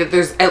would say that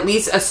there's at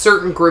least a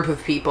certain group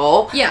of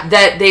people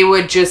that they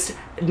would just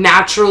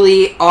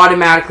naturally,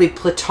 automatically,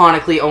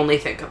 platonically only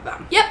think of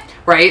them. Yep.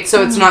 Right?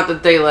 So it's not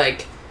that they,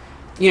 like,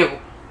 you know,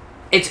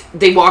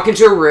 they walk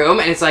into a room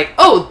and it's like,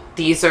 oh,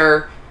 these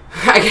are...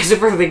 I guess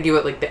if we're thinking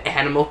about, like, the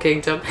animal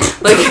kingdom,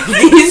 like,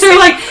 these are,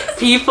 like,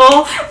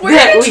 people Where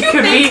that did we you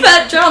could make be...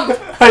 that jump?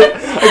 Like,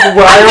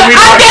 why are we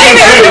not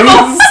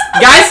humans?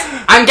 Guys,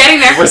 I'm getting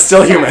there. We're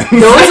still humans.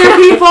 Those are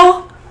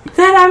people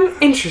that I'm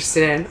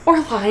interested in, or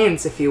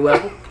lions, if you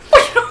will.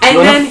 And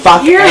You wanna then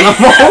fuck here,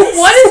 animals?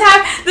 What is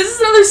happening? This is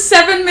another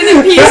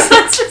 7-minute piece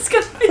that's just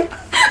gonna be...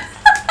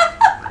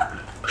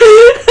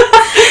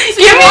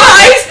 give me the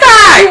ice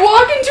pack. You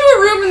walk into a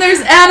room and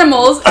there's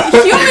animals,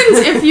 humans,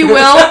 if you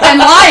will, and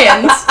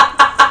lions.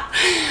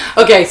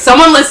 Okay,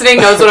 someone listening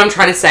knows what I'm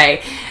trying to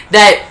say.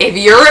 That if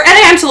you're an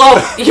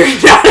antelope, you're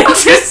not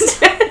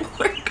interested.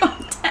 We're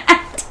going to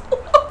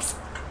antelopes.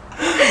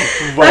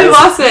 I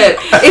lost it.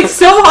 It's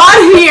so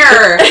hot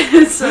here.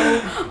 It's so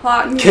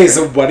hot in Okay, here.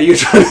 so what are you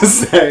trying to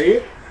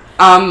say?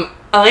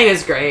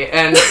 Elena's great,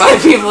 and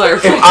 5 people are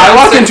If I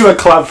walk into a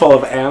club full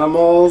of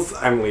animals,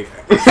 I'm leaving.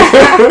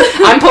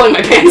 I'm pulling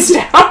my pants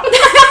down.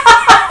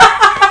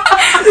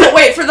 But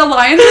wait, for the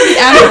lions or the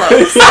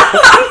antelopes?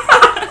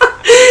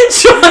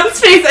 Sean's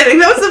face, I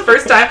think that was the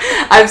first time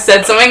I've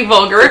said something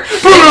vulgar.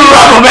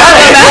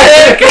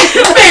 Problematic.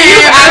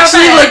 You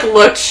actually, like,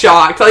 looked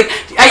shocked. Like,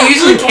 I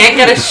usually can't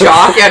get a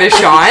shock out of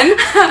Sean.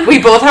 We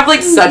both have,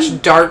 like,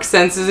 such dark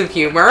senses of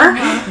humor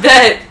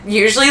that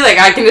usually, like,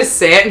 I can just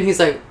say it and he's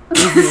like,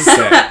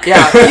 Sick.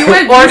 yeah. You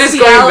went or just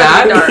going bestiality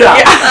back. dark.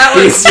 Yeah. That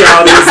was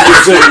Bestiality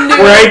is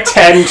where I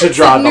tend to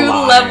draw a the new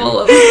line.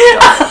 level of...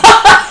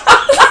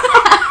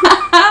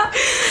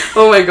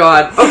 Oh my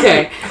god.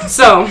 Okay.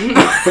 So, on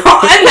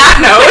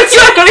that note,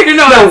 I don't even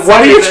know No, how to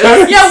what are say you this.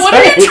 trying to Yeah, what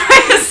are say? you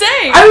trying to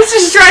say? I was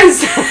just trying to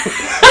say...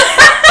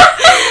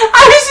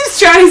 I was just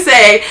trying to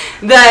say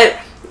that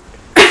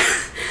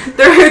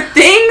there are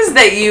things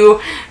that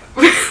you...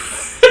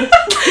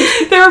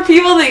 there are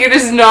people that you're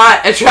just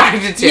not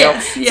attracted to.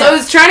 Yes, So I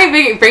was trying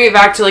to bring it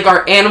back to, like,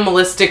 our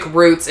animalistic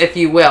roots, if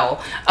you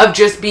will, of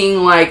just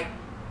being, like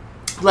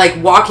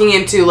walking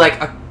into, like,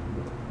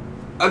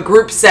 a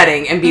group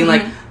setting and being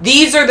like,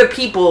 these are the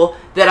people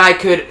that I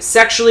could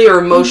sexually or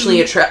emotionally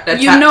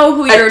You know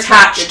who you're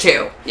attached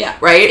attracted to. Yeah.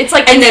 Right? It's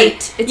like And then-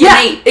 innate. It's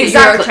yeah, innate that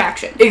exactly. your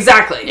attraction.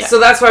 Exactly. Yeah. So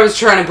that's why I was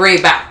trying to bring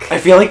it back. I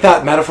feel like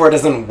that metaphor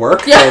doesn't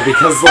work Yeah. though,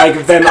 because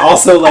like then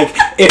also like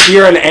if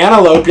you're an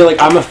antelope, you're like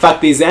I'm a fuck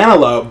these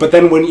antelope, but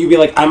then wouldn't you be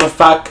like I'm a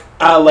fuck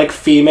like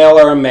female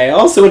or a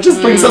male? So it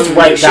just brings us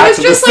right She back was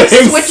to just the like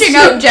same switching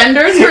out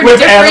genders for With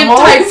different animals?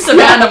 types of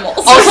Yeah.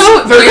 animals.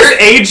 Also, There's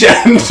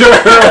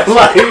agender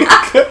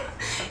like.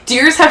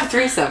 deers have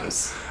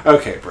threesomes.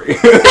 Okay, Brie.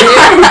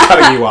 I'm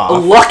cutting you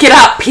off. Look it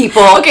up,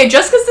 people. Okay,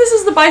 just because this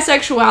is the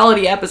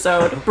bisexuality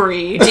episode,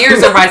 Brie.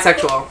 Deers are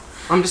bisexual.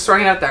 I'm just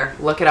throwing it out there.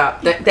 Look it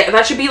up.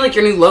 That should be like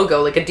your new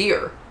logo, like a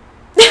deer.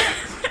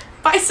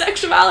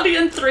 Bisexuality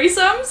and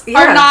threesomes Yeah.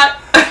 are not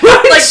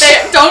like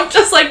they don't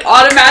just like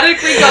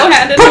automatically go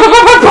hand in hand.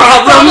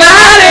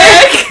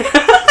 Problematic.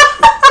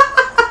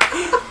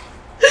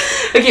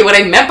 Okay, what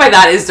I meant by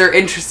that is they're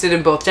interested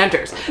in both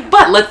genders.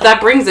 But that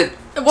brings it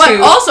What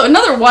to also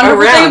another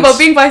wonderful thing around. about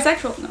being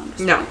bisexual. No, I'm just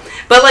No.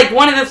 But, like,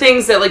 one of the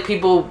things that, like,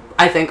 people,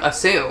 I think,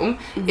 assume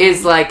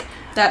is, like,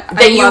 that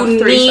that I you love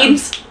need...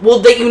 threesomes. Well,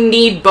 that you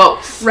need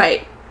both.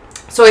 Right.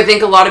 So I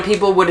think a lot of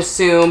people would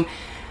assume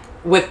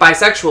with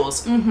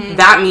bisexuals, Mm-hmm.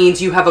 that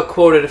means you have a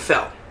quota to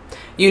fill.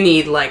 You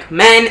need, like,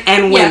 men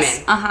and women,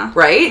 Yes, uh-huh.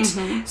 right?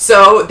 Mm-hmm.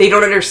 So they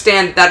don't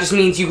understand that just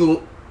means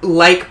you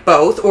like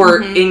both, or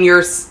Mm-hmm. in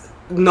your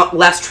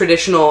less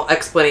traditional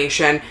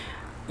explanation,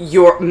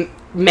 your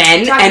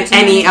men Attracted and to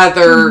any men.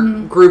 other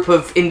group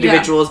of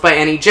individuals by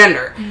any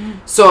gender.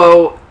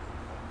 So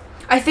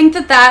I think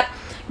that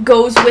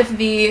goes with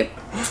the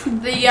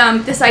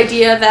this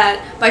idea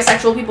that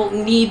bisexual people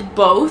need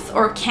both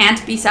or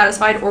can't be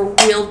satisfied or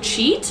will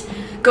cheat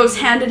goes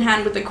hand in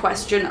hand with the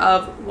question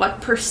of what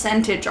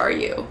percentage are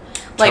you?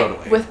 Like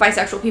Totally. with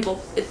bisexual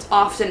people, it's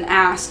often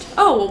asked,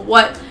 "Oh,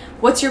 well,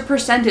 what's your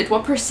percentage?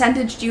 What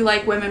percentage do you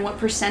like women? What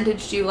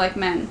percentage do you like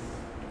men?"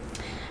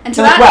 And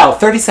to Like, that, well,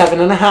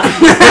 37.5.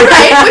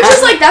 right? Which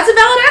is like, that's a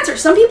valid answer.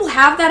 Some people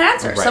have that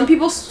answer. Right. Some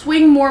people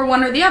swing more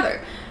one or the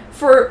other.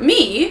 For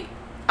me,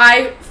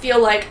 I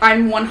feel like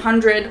I'm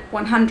 100.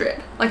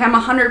 Like I'm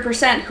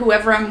 100%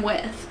 whoever I'm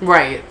with,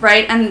 right.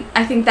 right? And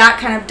I think that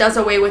kind of does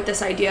away with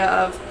this idea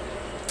of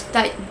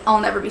that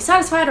I'll never be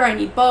satisfied or I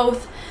need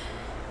both.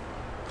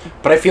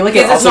 But I feel like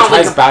it Because it's also not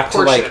like ties a back to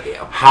portion like of you.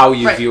 how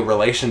you Right. view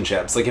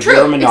relationships. Like if True,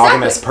 you're a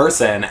monogamous exactly.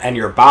 person and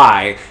you're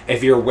bi,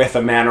 if you're with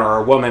a man or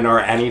a woman or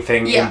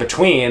anything Yeah. in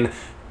between,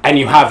 and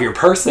you have your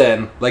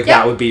person, like Yeah.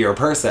 that would be your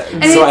person.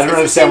 And So I it's don't the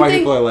understand same why thing,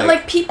 people are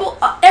like people,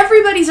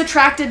 everybody's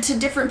attracted to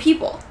different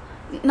people.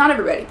 Not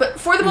everybody, but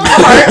for the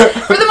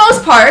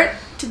most part,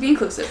 to be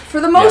inclusive, for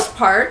the most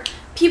part,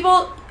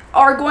 people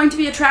are going to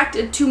be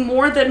attracted to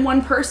more than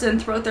one person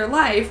throughout their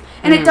life,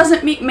 and it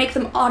doesn't make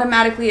them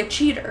automatically a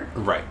cheater.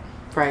 right.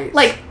 Right.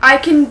 Like, I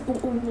can,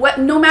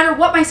 no matter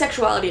what my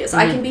sexuality is,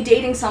 I can be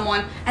dating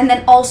someone and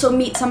then also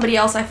meet somebody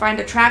else I find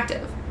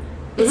attractive.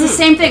 It's the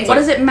same thing. That's What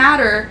like- does it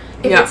matter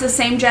if Yeah. it's the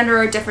same gender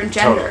or a different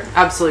gender? Totally.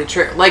 Absolutely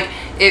true. Like,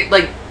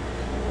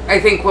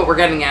 I think what we're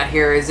getting at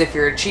here is if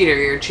you're a cheater,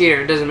 you're a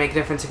cheater. It doesn't make a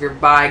difference if you're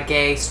bi,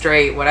 gay,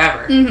 straight,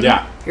 whatever.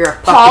 Yeah. You're a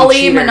fucking Poly,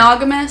 cheater.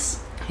 monogamous.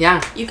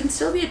 Yeah. You can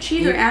still be a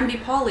cheater and be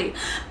poly.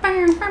 No,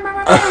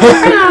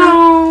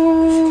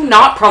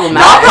 not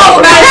problematic. Not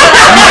problematic. A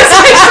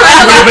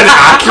little bit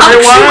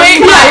accurate one.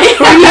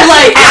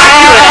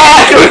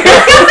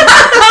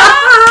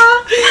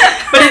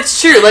 But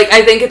it's true. Like,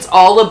 I think it's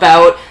all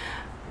about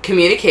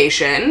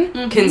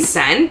communication,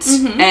 consent,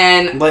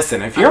 and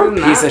Listen, if you're Other a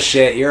than piece that- of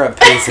shit, you're a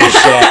piece of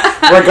shit.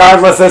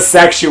 Regardless of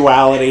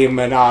sexuality,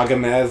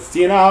 monogamous,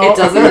 you know? it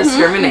doesn't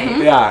discriminate.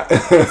 Yeah.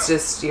 It's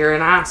just you're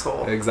an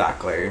asshole.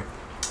 Exactly.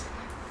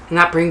 And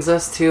that brings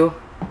us to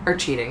our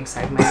cheating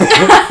segment.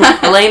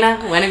 Elena,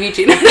 when have you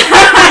cheated?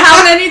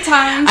 How many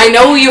times? I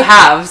know you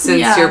have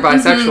since Yeah. you're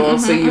bisexual,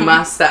 so you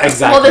must have.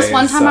 Exactly. Well, this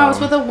one time I was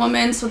so- with a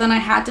woman, so then I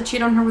had to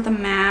cheat on her with a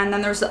man.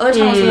 Then there was the other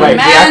time I was with a Right,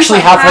 man. we actually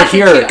so I have her had to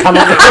here. cheat on Come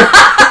her. on.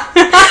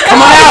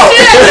 Come on out.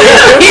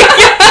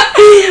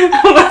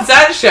 What's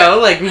that show?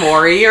 Like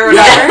Maury or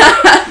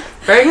whatever?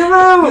 Bring him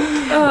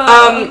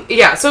out.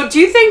 Yeah, so do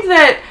you think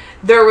that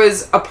there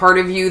was a part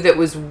of you that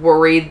was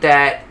worried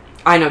that,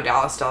 I know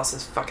Dallas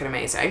is fucking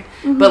amazing,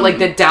 but like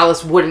that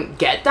Dallas wouldn't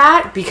get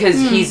that because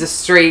he's a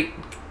straight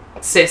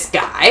cis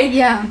guy?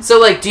 Yeah. So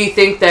like, do you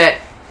think that,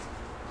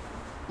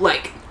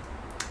 like,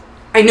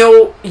 I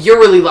know you're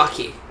really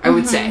lucky, I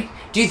would say.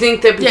 Do you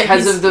think that Yeah,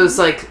 because he's- of those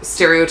like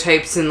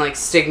stereotypes and like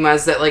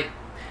stigmas that like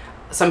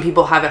some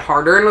people have it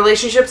harder in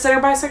relationships that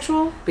are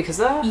bisexual because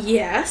of that?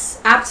 Yes,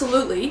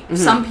 absolutely.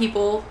 Some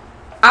people,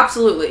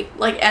 absolutely.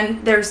 Like,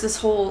 and there's a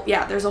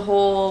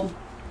whole,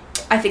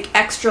 I think,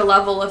 extra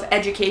level of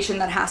education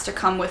that has to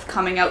come with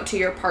coming out to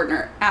your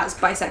partner as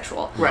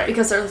bisexual. Right.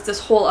 Because there's this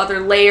whole other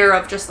layer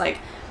of just like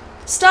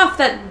stuff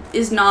that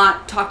is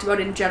not talked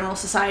about in general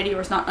society or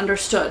is not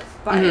understood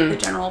by the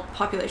general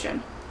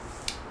population.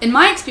 In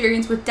my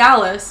experience with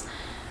Dallas,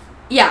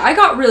 yeah, I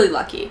got really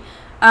lucky.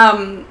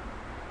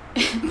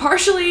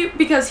 Partially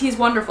because he's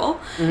wonderful,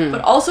 but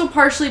also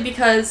partially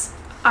because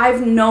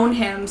I've known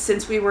him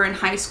since we were in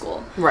high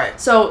school. Right.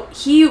 So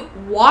he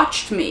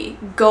watched me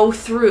go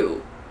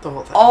through The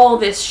whole thing. all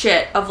this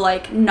shit of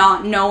like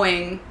not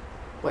knowing.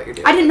 What you're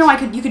doing. I didn't know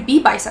you could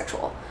be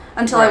bisexual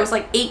until I Right. was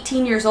like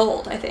 18 years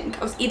old, I think.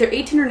 I was either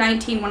 18 or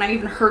 19 when I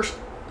even first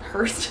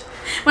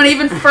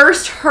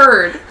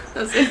heard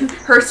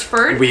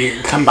Hurstford. We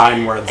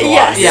combine words a lot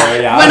Yes.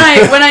 here, yeah.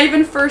 When I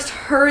even first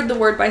heard the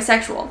word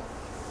bisexual,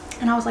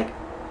 and I was like,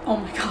 oh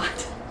my god,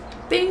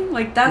 bing,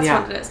 like that's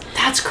Yeah. what it is.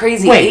 That's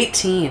crazy. Wait.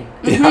 18.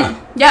 Yeah.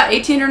 Yeah,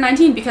 18 or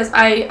 19, because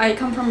I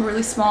come from a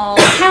really small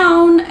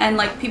town, and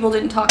like people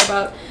didn't talk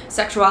about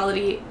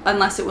sexuality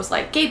unless it was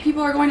like gay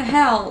people are going to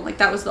hell. Like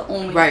that was the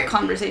only Right.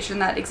 conversation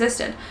that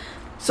existed.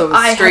 So it was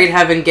I straight had-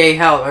 heaven, gay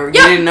hell. Or you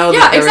Yeah, didn't know yeah,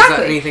 that there was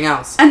exactly. anything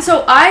else. And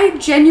so I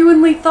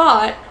genuinely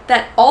thought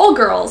that all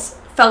girls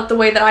felt the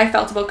way that I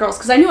felt about girls,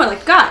 because I knew I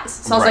liked guys.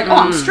 So I was Right. like,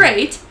 oh, I'm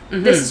straight.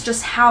 This is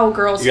just how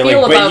girls You're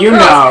feel like, about but you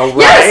girls. know, right?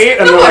 Yes,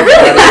 And no, they're like,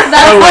 really,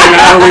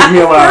 Elena, leave me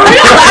alone.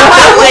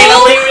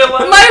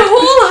 my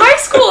whole high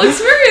school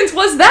experience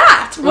was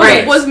that.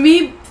 Right. Was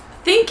me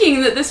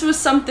thinking that this was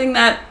something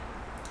that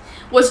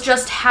was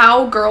just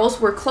how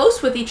girls were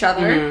close with each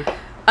other.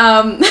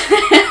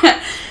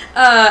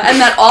 and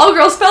that all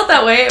girls felt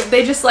that way.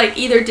 They just like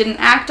either didn't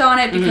act on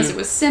it because it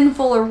was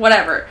sinful or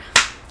whatever.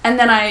 And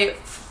then I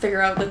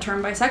figure out the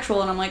term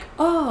bisexual, and I'm like,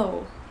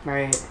 oh,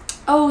 Right.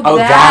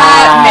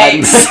 that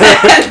makes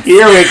sense.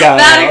 Here we go.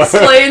 That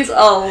explains a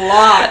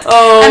lot.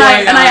 Oh, and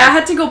my God. I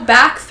had to go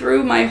back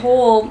through my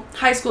whole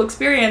high school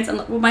experience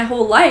and my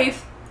whole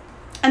life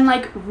and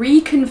like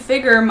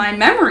reconfigure my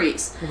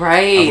memories.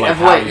 Right. Of, like, Of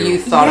how what you- you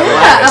thought it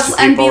Yeah, was.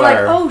 and be People like,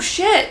 are- oh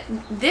shit,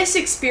 this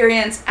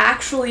experience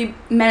actually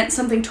meant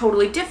something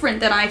totally different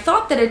than I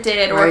thought that it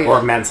did. Or Right.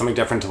 Or meant something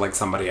different to like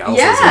somebody else.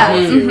 Yeah.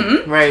 As well.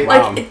 Mhm. Right.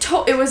 Wow.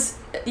 like it was,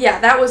 yeah,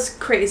 that was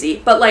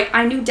crazy. But like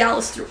I knew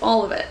Dallas through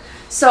all of it.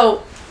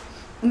 So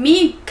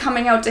me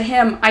coming out to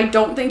him, I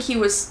don't think he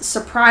was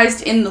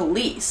surprised in the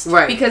least.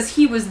 Right. Because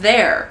he was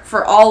there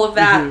for all of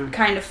that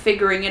kind of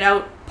figuring it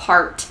out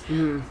part.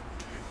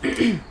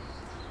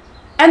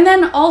 And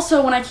then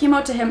also when I came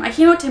out to him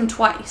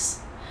twice.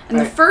 And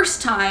the Right.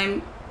 first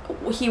time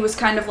he was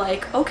kind of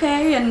like,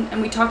 okay,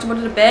 and we talked about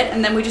it a bit,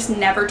 and then we just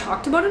never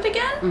talked about it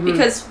again.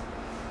 Because,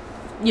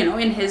 you know,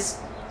 in his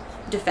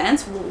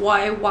defense,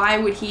 why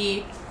would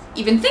he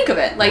even think of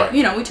it? Like, Right.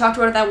 you know, we talked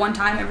about it that one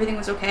time, everything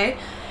was okay.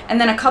 And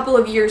then a couple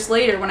of years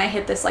later, when I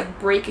hit this like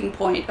breaking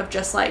point of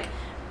just like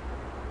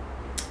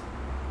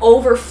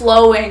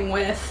overflowing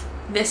with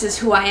this is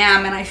who I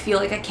am and I feel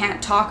like I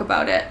can't talk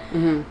about it.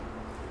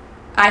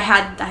 I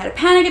had a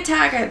panic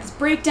attack, I had this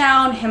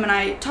breakdown, him and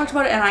I talked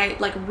about it, and I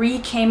like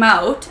came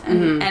out,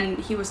 and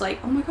he was like,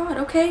 oh my god,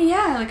 okay,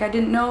 yeah, like I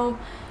didn't know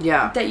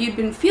Yeah. that you'd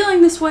been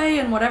feeling this way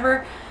and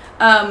whatever.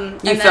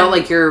 You felt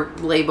like your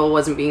label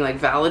wasn't being like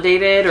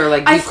validated, or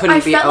like you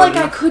couldn't be. I felt like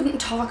I couldn't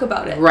talk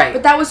about it. Right.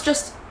 But that was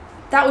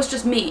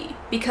just me,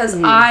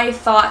 because I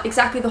thought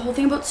exactly the whole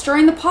thing about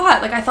stirring the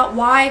pot. Like I thought,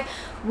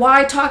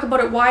 why talk about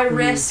it? Why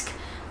risk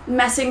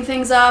messing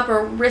things up,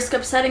 or risk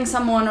upsetting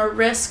someone, or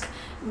risk?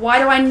 Why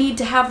do I need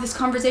to have this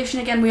conversation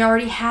again? We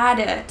already had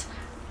it.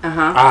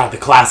 The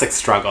classic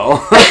struggle.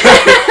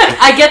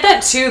 I get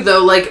that too,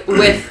 though. Like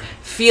with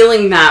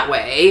feeling that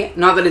way.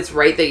 Not that it's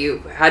right that you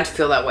had to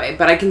feel that way,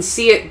 but I can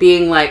see it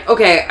being like,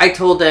 okay, I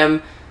told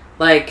him,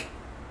 like,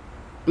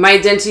 my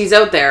identity's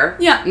out there.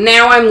 Yeah.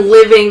 Now I'm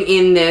living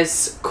in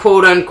this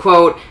quote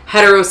unquote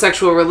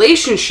heterosexual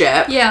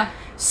relationship. Yeah.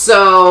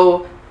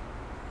 So,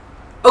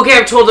 okay,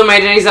 I've told him my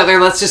identity's out there.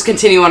 Let's just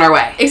continue on our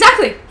way.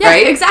 Exactly. Yeah,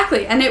 Right?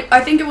 exactly. And I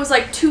think it was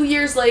like 2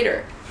 years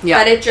later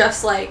that it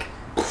just like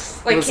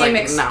It was came like, no.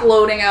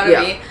 exploding out of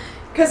Yeah. me.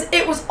 Because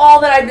it was all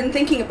that I'd been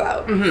thinking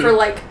about for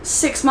like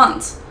 6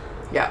 months.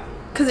 Yeah.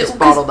 Because Just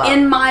bottled up.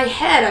 in my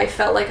head I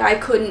felt like I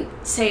couldn't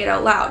say it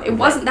out loud.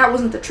 That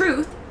wasn't the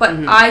truth, but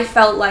I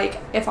felt like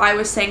if I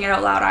was saying it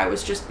out loud, I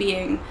was just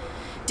being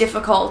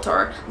difficult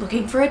or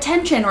looking for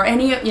attention or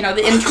any, you know,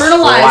 the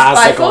internalized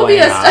Classic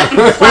biphobia Elena.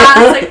 stuff.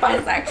 Classic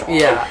bisexual.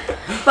 Yeah.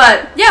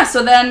 But yeah,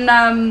 so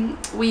then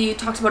we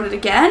talked about it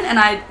again, and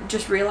I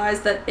just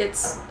realized that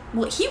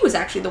he was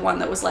actually the one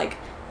that was like,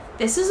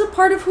 this is a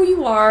part of who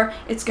you are.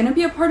 It's going to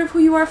be a part of who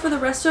you are for the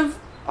rest of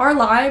our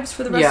lives,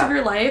 for the rest of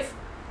your life.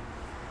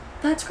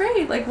 That's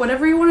great. Like,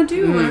 whatever you want to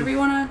do, whatever you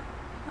want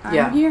to,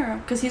 I'm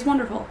here. Because he's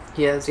wonderful.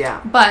 He is,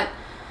 yeah. But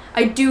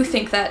I do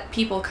think that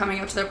people coming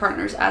out to their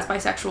partners as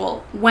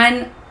bisexual,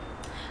 when,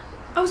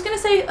 I was going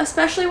to say,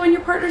 especially when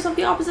your partner's of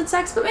the opposite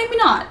sex, but maybe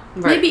not.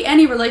 Right. Maybe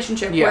any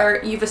relationship Yeah.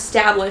 where you've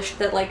established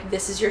that, like,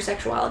 this is your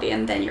sexuality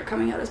and then you're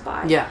coming out as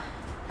bi. Yeah.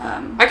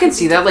 I can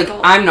see that. Like,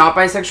 I'm not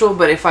bisexual,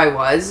 but if I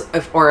was,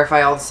 if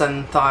I all of a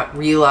sudden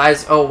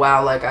realized, oh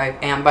wow, like I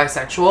am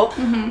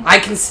bisexual, I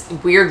can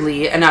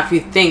weirdly enough, you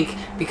think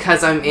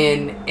because I'm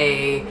in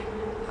a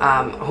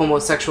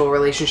homosexual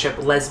relationship,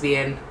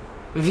 lesbian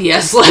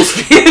vs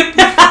lesbian,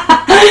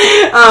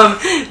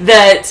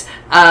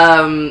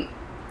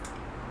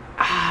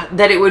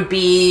 that it would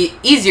be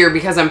easier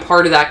because I'm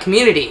part of that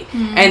community,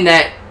 and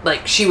that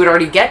like she would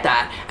already get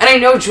that. And I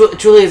know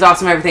Julie is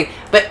awesome and everything,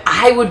 but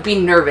I would be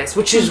nervous,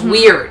 which is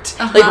weird.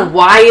 Like,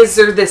 why is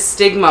there this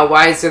stigma?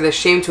 Why is there this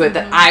shame to it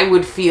that I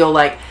would feel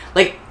like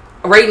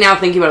right now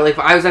thinking about it, like if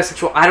I was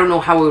bisexual, I don't know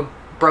how I would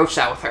broach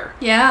that with her.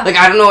 Yeah. Like,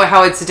 I don't know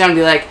how I'd sit down and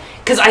be like,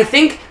 because I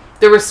think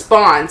the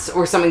response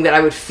or something that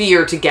I would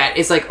fear to get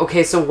is like,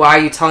 okay, so why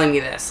are you telling me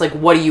this? Like,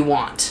 what do you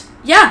want?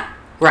 Yeah.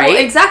 Right?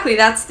 Well, exactly.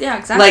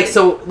 Exactly. Like,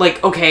 so,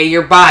 like, okay,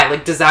 you're bi.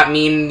 Like, does that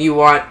mean you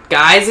want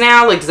guys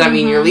now? Like, does that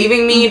mean you're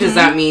leaving me? Does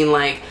that mean,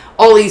 like,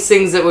 all these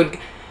things that would,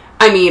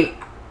 I mean,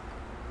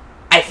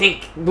 I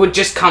think would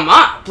just come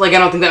up. Like, I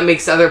don't think that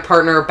makes the other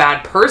partner a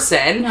bad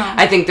person. No.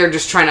 I think they're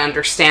just trying to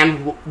understand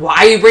why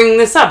are you bringing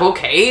this up?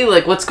 Okay,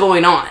 like, what's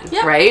going on?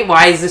 Yeah. Right?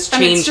 Why is this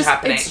And change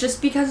happening? It's just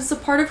because it's a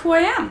part of who I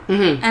am.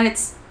 And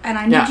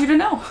I need you to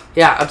know.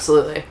 Yeah,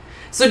 absolutely.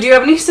 So do you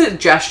have any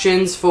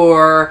suggestions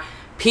for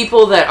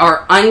people that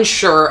are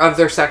unsure of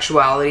their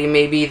sexuality?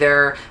 Maybe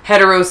they're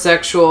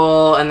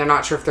heterosexual and they're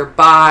not sure if they're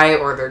bi,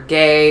 or they're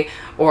gay,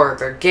 or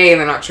they're gay and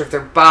they're not sure if they're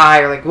bi,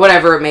 or like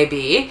whatever it may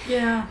be.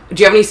 Yeah.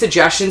 Do you have any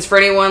suggestions for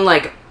anyone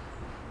like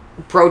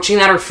broaching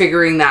that or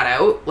figuring that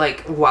out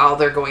like while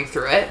they're going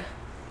through it?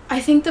 I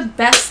think the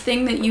best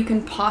thing that you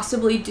can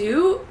possibly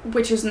do,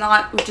 which is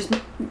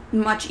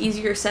much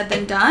easier said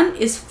than done,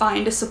 is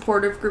find a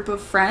supportive group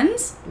of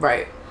friends.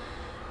 Right.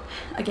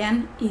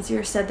 Again,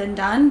 easier said than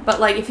done. But,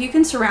 like, if you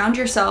can surround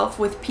yourself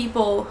with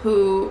people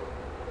who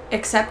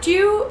accept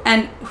you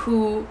and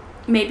who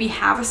maybe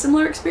have a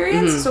similar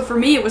experience. Mm-hmm. So for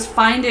me, it was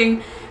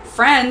finding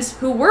friends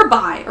who were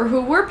bi or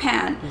who were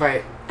pan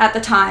Right. at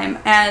the time,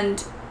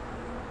 and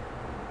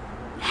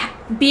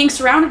being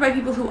surrounded by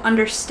people who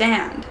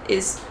understand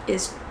is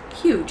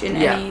huge in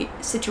any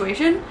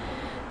situation.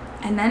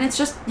 And then it's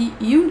just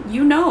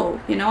you know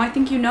I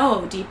think you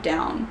know deep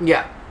down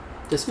Yeah.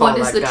 Just follow what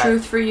is that the gut.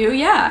 truth for you.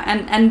 Yeah,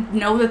 and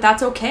know that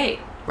that's okay.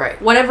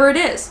 Right. Whatever it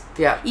is.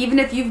 Yeah. Even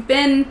if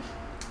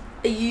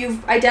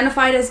you've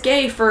identified as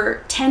gay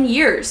for 10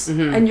 years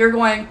Mm-hmm. and you're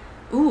going,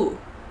 ooh,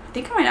 I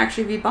think I might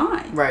actually be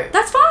bi. Right.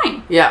 That's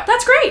fine. Yeah.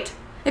 That's great.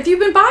 If you've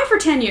been bi for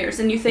 10 years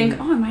and you think,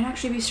 Mm-hmm. oh, I might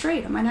actually be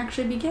straight, I might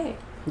actually be gay.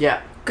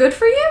 Yeah. Good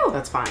for you.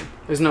 That's fine.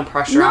 There's no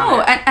pressure on No,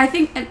 it. and I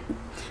think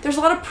there's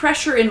a lot of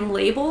pressure in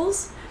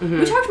labels. Mm-hmm.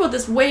 We talked about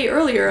this way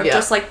earlier of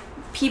just like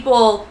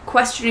people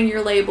questioning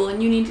your label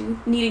and you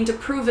needing to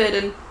prove it.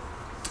 And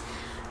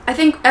I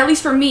think, at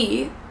least for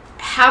me,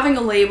 having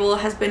a label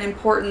has been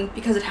important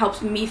because it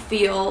helps me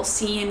feel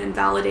seen and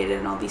validated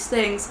and all these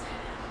things.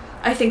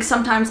 I think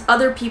sometimes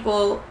other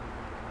people,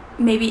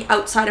 maybe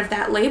outside of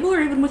that label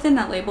or even within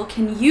that label,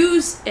 can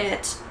use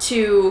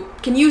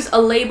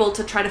a label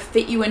to try to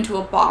fit you into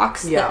a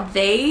box that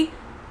they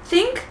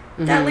think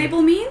that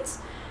label means.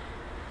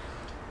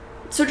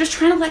 So just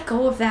trying to let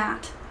go of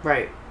that.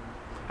 Right.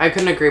 I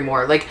couldn't agree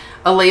more. Like,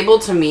 a label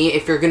to me,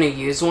 if you're going to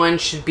use one,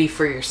 should be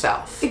for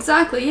yourself.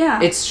 Exactly,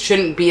 yeah. It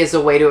shouldn't be as a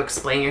way to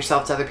explain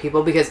yourself to other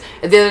people, because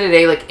at the end of the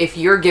day, like, if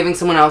you're giving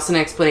someone else an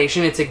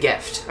explanation, it's a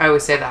gift. I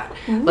always say that.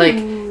 Ooh. Like,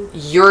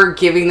 you're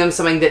giving them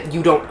something that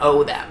you don't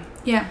owe them.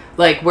 Yeah.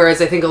 Like,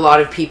 whereas I think a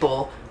lot of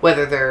people,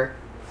 whether they're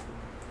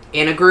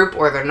in a group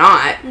or they're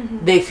not,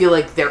 they feel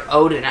like they're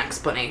owed an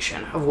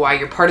explanation of why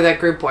you're part of that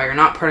group, why you're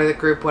not part of the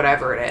group,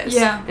 whatever it is.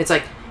 Yeah. It's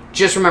like,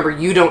 just remember,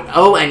 you don't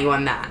owe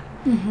anyone that.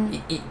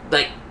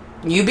 Like,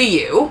 you be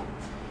you.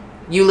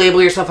 You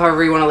label yourself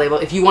however you want to label.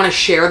 If you want to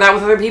share that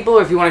with other people,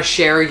 or if you want to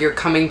share you're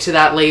coming to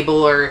that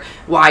label or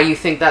why you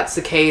think that's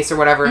the case or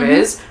whatever it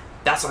is,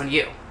 that's on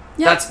you.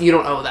 Yeah. You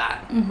don't owe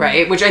that,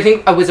 right? Which I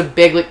think was a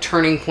big, like,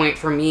 turning point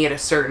for me at a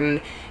certain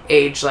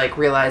age, like,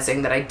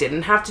 realizing that I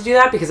didn't have to do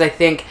that, because I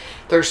think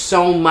there's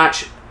so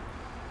much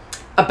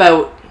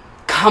about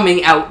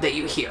coming out that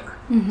you hear.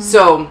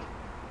 So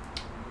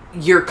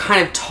you're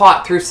kind of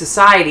taught through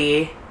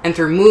society and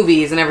through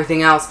movies and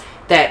everything else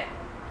that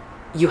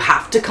you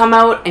have to come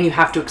out and you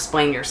have to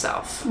explain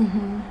yourself.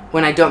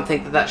 When I don't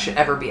think that should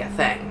ever be a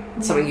thing.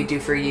 It's something you do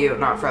for you,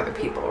 not for other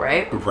people,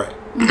 right? Right.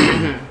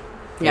 Yeah.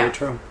 Very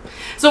true.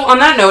 So on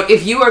that note,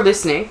 if you are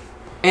listening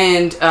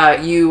and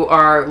you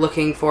are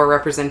looking for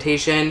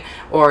representation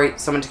or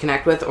someone to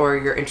connect with, or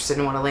you're interested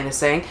in what Elena's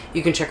saying,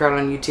 you can check her out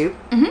on YouTube,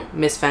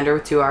 Miss Fender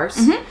with 2 R's.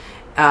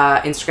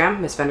 Instagram,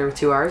 Miss Fender with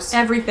 2 R's.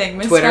 Everything.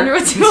 Miss Twitter, Fender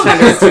with Miss 2 R's.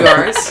 Fender with 2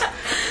 R's.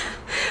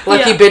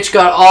 Lucky bitch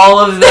got all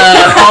of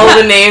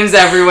the names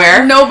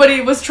everywhere. Nobody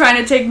was trying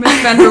to take Miss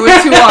Fender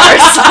with 2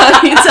 R's.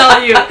 Let me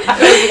tell you,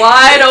 it was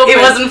wide open. It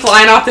wasn't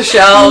flying off the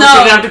shelves. No. You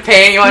didn't have to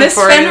pay anyone Miss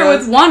for Fender it.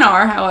 with 1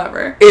 R,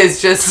 however,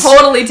 Is just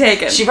totally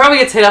taken. She probably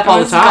gets hit up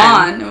all the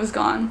time. It was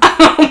gone.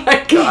 Oh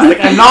my god! Like,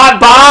 I'm not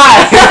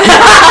bi!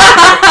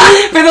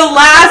 For the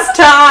last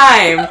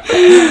time.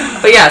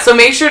 But yeah, so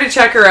make sure to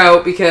check her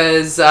out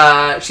because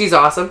she's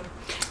awesome.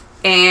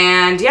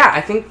 And yeah,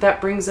 I think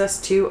that brings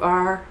us to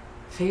our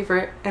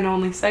favorite and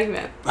only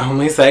segment.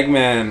 Only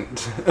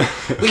segment.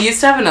 We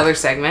used to have another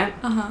segment.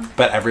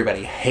 But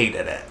everybody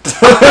hated it.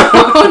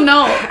 Oh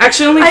no.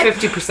 Actually, only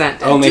 50%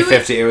 did. Only Do it-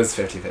 50. It was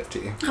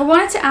 50-50. I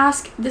wanted to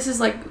ask, this is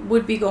like,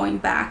 would be going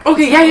back.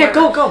 Okay, It's yeah, not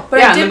go. order. But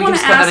yeah, I and did then we want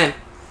can to just cut that ask,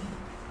 in.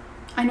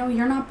 I know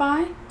you're not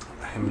bi,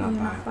 I'm not You're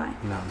bi. not bi.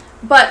 No.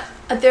 but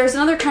there's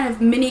another kind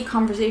of mini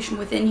conversation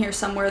within here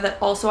somewhere that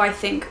also I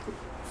think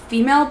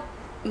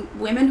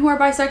women who are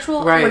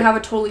bisexual Right. would have a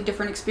totally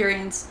different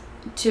experience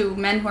to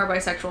men who are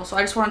bisexual. So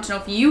I just wanted to know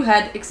if you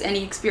had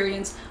any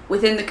experience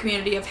within the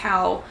community of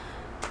how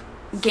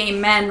gay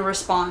men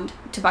respond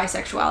to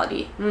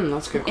bisexuality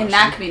That's a good question. in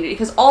that community,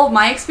 because all of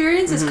my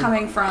experience is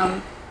coming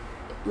from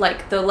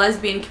like the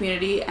lesbian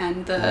community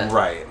and the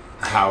Right.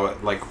 How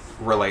it, like,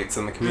 relates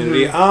in the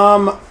community.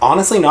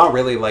 Honestly, not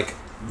really. Like,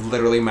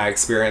 literally my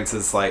experience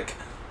is, like,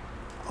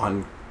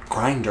 on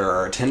Grindr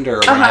or Tinder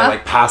when I,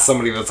 like, pass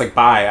somebody that's, like,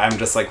 bi, I'm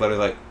just, like,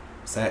 literally, like,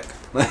 sick.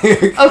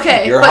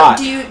 okay, You're but hot.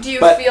 do you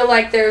But- feel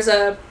like there's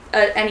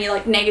any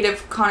like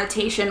negative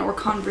connotation or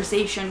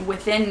conversation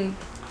within?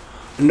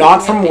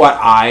 Not from what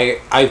I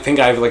think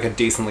I have, like, a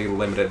decently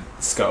limited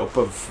scope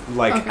of,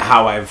 like, Okay.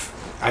 how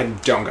I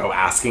don't go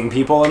asking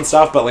people and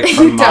stuff, but, like,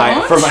 from Don't?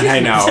 I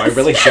know, I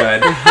really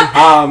should.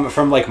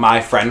 From, like, my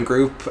friend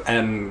group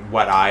and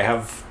what I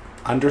have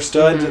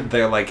understood,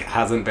 there, like,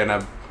 hasn't been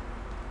a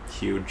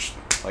huge,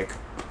 like,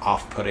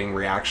 off-putting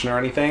reaction or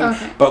anything.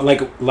 Okay. But,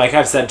 like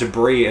I've said to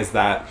Brie, is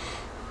that,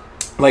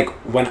 like,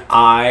 when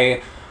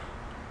I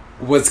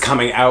was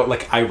coming out,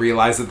 like, I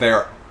realized that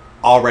they're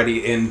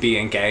already in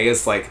being gay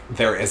is, like,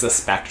 there is a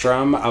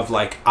spectrum of,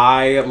 like,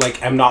 I,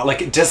 like, am not,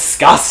 like,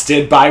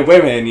 disgusted by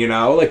women, you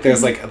know? Like,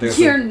 there's, like, there's...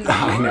 You're like,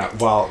 not. I know,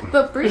 well...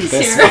 But Bree's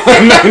this here. one,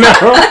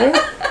 I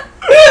know.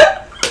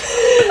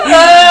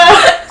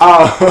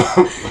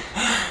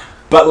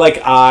 But,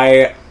 like,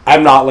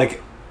 I'm not,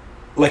 like,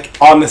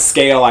 on the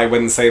scale, I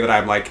wouldn't say that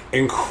I'm, like,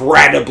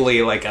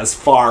 incredibly, like, as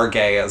far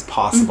gay as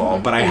possible,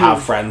 but I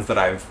have friends that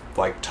I've,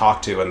 like,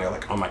 talked to, and they're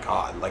like, oh my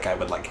god, like, I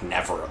would, like,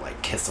 never,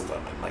 like, kiss a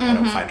woman, like, I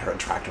don't find her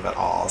attractive at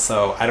all.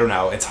 So, I don't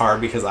know, it's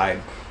hard because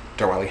I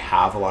don't really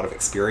have a lot of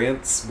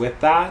experience with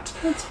that.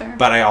 That's fair.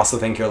 But I also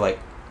think you're, like,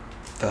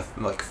 the,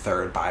 like,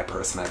 third bi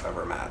person I've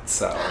ever met,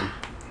 so...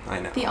 I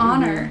know. The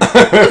honor.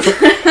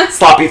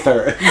 Sloppy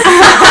third.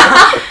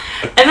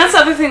 And that's the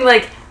other thing,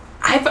 like,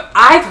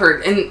 I've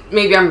heard, and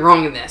maybe I'm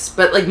wrong in this,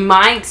 but, like,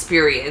 my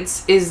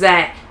experience is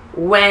that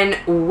when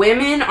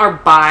women are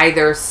bi,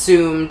 they're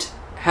assumed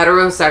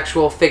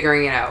heterosexual,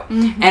 figuring it out.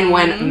 And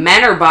when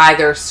men are bi,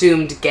 they're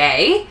assumed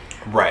gay.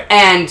 Right.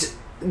 And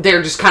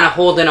they're just kind of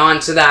holding on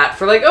to that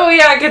for, like, oh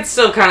yeah, I could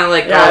still kind of,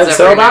 like, Yeah, girls it's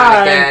every so now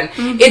bi. and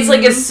again. It's,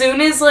 like, as soon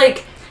as,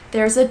 like...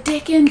 There's a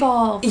dick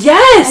involved.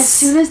 Yes! As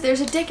soon as there's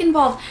a dick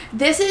involved.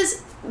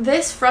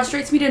 This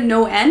frustrates me to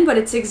no end, but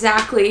it is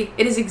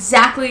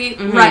exactly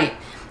right.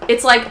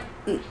 It's like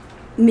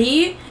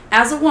me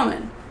as a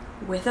woman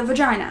with a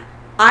vagina.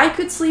 I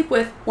could sleep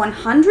with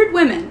 100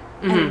 women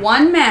and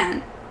one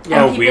man.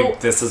 Yeah, And people,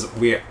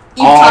 we You've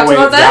talked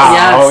about this? Yeah,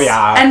 Yes. oh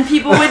yeah. and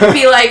people would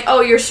be like,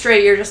 "Oh, you're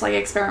straight. You're just like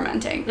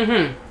experimenting."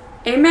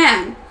 A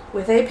man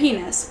with a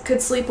penis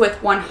could sleep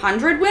with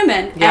 100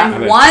 women Yeah.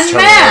 and it one just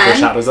totally man.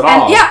 overshadows it and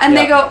all. and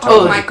they go, "Oh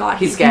Totally. my god,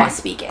 He's he gay.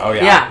 must be gay." Oh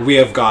yeah. Yeah. We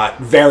have got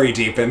very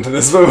deep into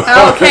this movie.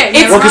 Okay,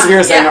 Well, because we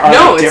were saying yeah. our No,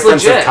 like, it's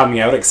difference legit. of coming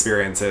out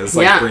experiences.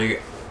 Like Yeah. Brie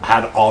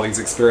had all these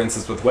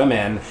experiences with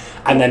women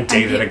and then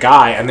dated he- a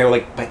guy, and they were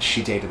like, but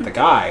she dated the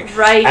guy.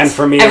 Right. And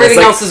for me, Everything it was,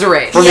 like, else is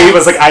erased. For me, it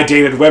was Yes. like I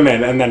dated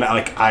women, and then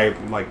like I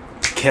like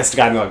kissed a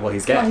guy, and they're like, well,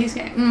 he's gay. Oh, he's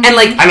gay. And,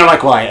 like, And I'm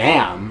like, well, I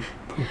am.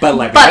 But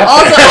let me But get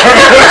also,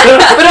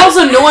 there. but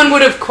also, no one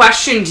would have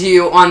questioned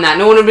you on that.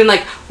 No one would have been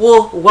like,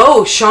 well,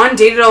 whoa, Sean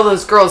dated all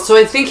those girls, so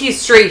I think he's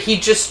straight. He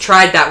just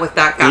tried that with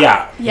that guy.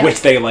 Yeah, Yeah.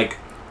 which they like.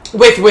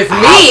 With me.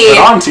 put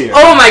onto you.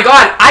 Oh my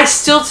god, I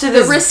still to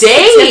this receipts,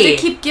 you have to day,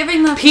 keep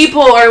giving them.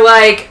 people are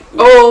like,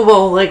 oh,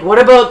 well, like, what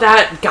about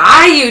that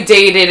guy you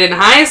dated in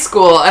high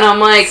school? And I'm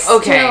like,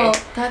 okay.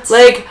 Still, that's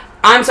Like,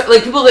 I'm sorry,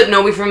 like, people that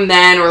know me from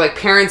then, or, like,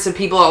 parents of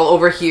people all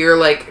overhear,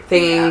 like,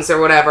 things or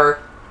whatever.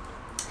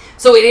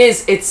 So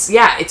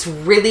it's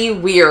really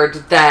weird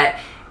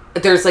that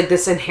there's, like,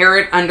 this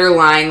inherent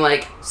underlying,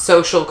 like,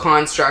 social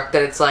construct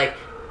that it's, like,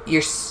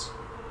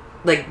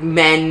 like,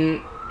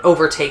 men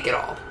overtake it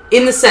all.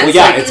 In the sense, Well,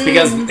 yeah, like, it's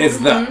because it's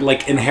the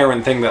like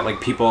inherent thing that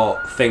like people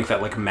think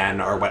that like men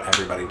are what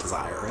everybody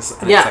desires,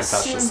 and Yes. it's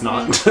like that's just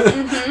not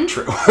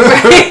true.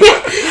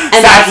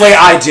 and Sadly,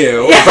 I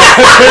do.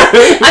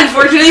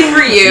 unfortunately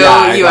for you, Yeah,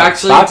 I you got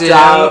actually fucked do.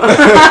 up.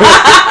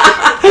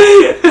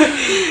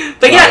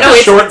 But yeah, no,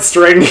 it's short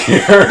string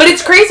here. but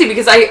it's crazy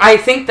because I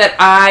think that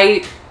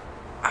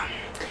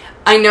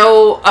I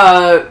know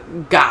a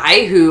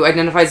guy who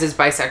identifies as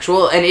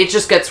bisexual, and it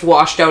just gets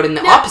washed out in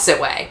the opposite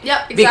way.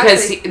 Yep, exactly.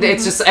 Because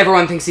it's just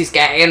everyone thinks he's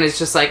gay, and it's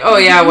just like, oh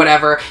yeah,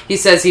 whatever. He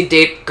says he'd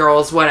date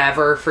girls,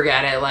 whatever,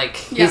 forget it. Like,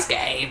 he's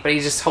gay, but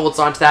he just holds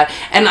on to that.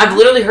 And I've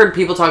literally heard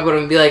people talk about him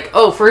and be like,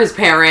 oh, for his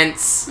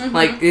parents,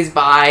 like, he's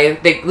bi,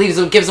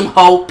 gives him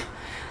hope.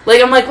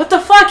 Like, I'm like, what the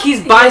fuck?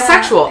 He's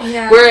bisexual.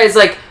 yeah. Whereas,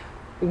 like,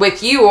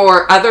 with you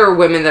or other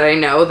women that I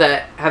know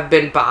that have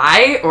been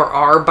bi or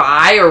are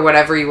bi or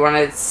whatever you want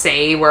to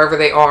say, wherever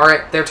they are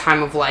at their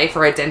time of life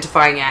or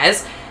identifying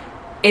as,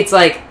 it's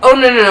like, oh,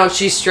 no,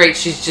 she's straight.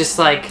 She's just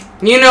like,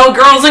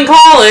 girls in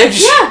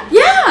college.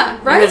 yeah,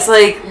 right. And it's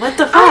like, what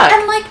the fuck?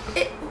 And like,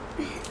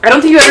 I don't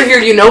think you ever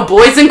heard,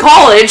 boys in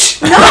college.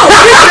 no,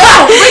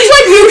 which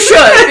like you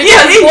should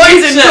because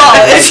boys in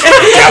college.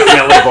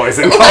 Definitely boys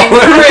in college.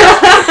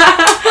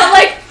 But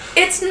like,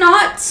 it's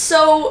not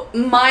so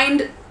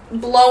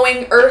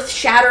mind-blowing,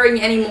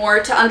 earth-shattering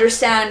anymore to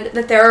understand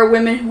that there are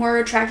women who are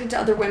attracted to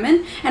other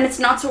women, and it's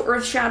not so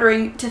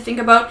earth-shattering to think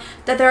about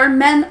that there are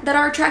men that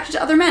are attracted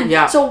to other men.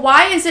 Yeah. So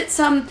why is it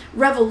some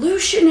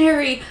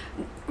revolutionary,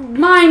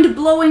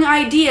 mind-blowing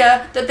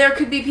idea that there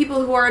could be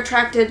people who are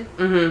attracted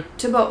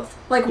to both?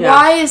 Like,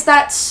 why is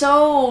that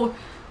so...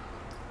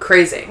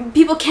 Crazy.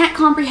 People can't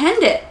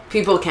comprehend it.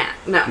 People can't.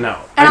 No. No,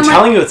 And I'm I'm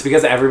telling you, it's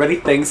because everybody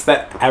thinks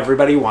that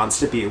everybody wants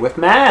to be with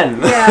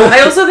men. Yeah. I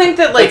also think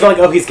that, Like, like, they're like,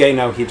 oh, he's gay.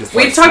 No, he just.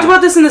 we've likes talked men.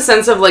 about this in the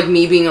sense of, like,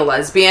 me being a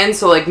lesbian,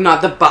 so, like,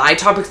 not the bi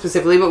topic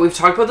specifically, but we've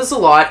talked about this a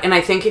lot, and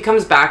I think it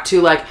comes back to,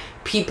 like,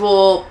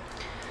 people,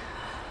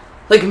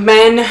 like,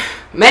 men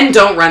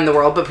don't run the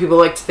world, but people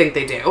like to think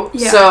they do.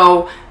 Yeah.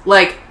 So,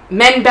 like,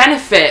 men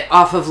benefit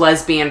off of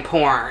lesbian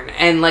porn,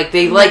 and, like,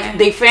 they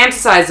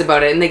fantasize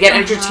about it, and they get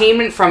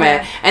entertainment from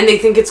it, and they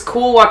think it's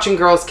cool watching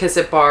girls kiss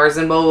at bars,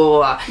 and blah, blah,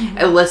 blah, and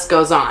the list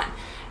goes on.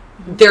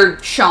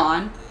 They're,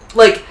 Sean.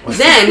 like,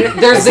 then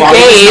there's As the long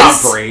as it's not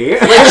gays, Brie.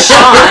 like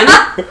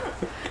Sean,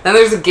 Then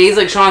there's the gays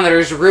like Sean that are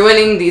just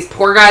ruining these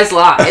poor guys'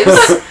 lives.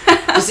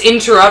 Just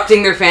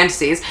interrupting their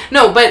fantasies.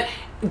 No, but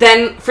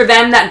then for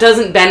them that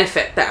doesn't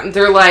benefit them.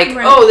 They're like,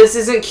 oh, this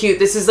isn't cute.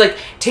 This is like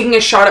taking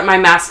a shot at my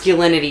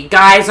masculinity.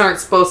 Guys aren't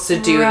supposed to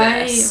do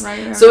this.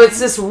 Right, so it's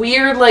this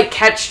weird like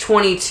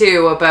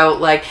catch-22 about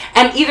like,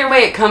 and either way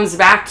it comes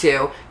back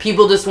to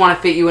people just want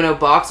to fit you in a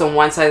box on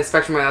one side of the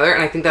spectrum or the other.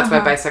 And I think that's why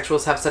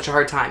bisexuals have such a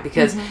hard time,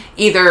 because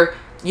either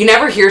you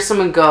never hear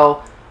someone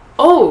go,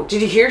 oh, did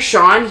you hear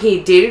Sean? He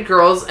dated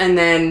girls and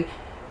then,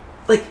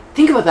 like,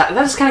 think about that.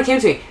 That just kind of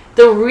came to me.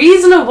 The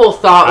reasonable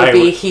thought would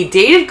be he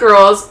dated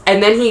girls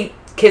and then he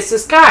kissed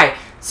this guy.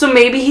 So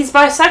maybe he's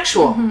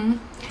bisexual.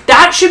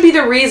 That should be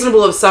the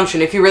reasonable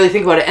assumption if you really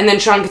think about it. And then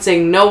Sean could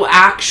say, no,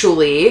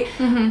 actually,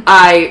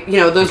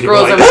 those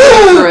girls are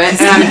going through it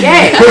and I'm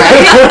gay,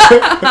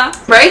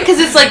 right? Right? Because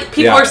it's like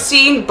people are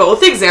seeing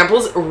both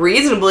examples.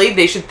 Reasonably,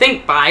 they should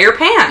think bi or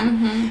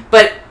pan.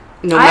 But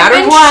no matter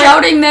I've been what,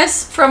 shouting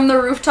this from the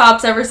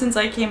rooftops ever since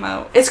I came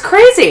out. it's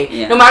crazy.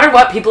 Yeah. No matter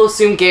what, people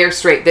assume gay or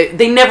straight.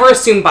 They never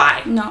assume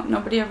bi. No,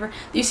 nobody ever.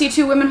 You see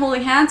two women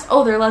holding hands,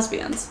 oh, they're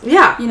lesbians.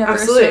 Yeah, You never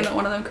absolutely. assume that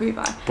one of them could be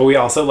bi. But we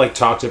also like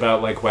talked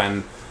about like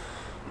when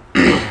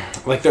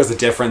like there's a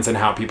difference in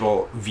how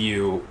people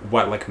view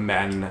what like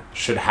men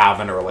should have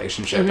in a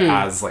relationship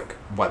as like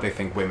what they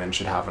think women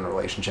should have in a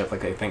relationship.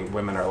 Like they think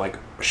women are like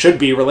should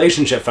be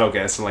relationship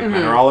focused and like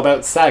men are all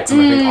about sex,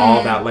 and I think all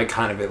of that like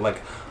kind of it like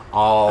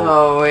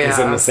all is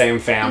in the same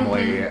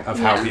family of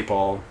how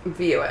people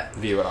view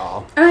it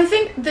all. And I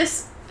think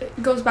this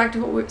goes back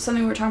to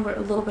something we were talking about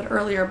a little bit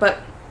earlier, but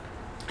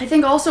I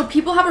think also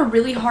people have a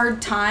really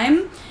hard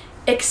time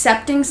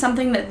accepting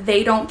something that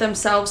they don't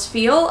themselves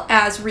feel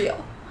as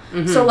real.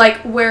 So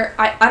like where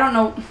I don't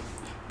know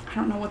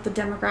what the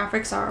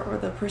demographics are or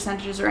the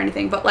percentages or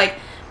anything, but like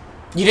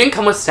You didn't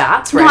come with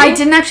stats, right? no, I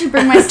didn't actually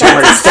bring my stats.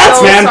 We're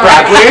stats man,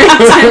 Bradley.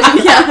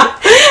 Yeah.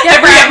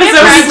 Every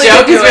episode we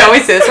joke because we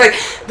always say this. Like,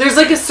 there's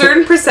like a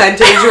certain percentage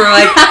where we're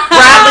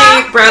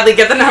like, Bradley,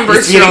 get the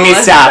numbers. He's giving me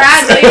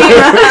stats.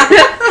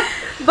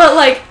 But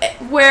like,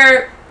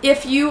 where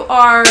if you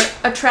are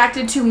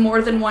attracted to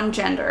more than one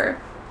gender,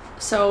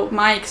 so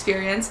my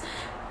experience,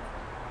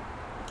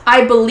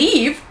 I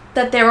believe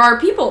that there are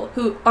people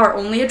who are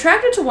only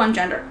attracted to one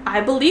gender.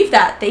 I believe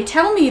that. They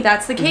tell me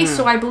that's the case,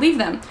 so I believe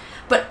them.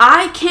 But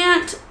I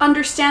can't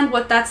understand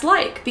what that's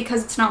like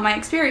because it's not my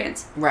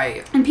experience.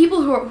 Right. And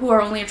people who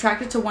are only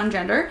attracted to one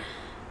gender,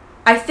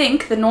 I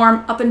think the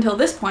norm up until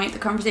this point, the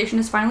conversation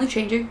is finally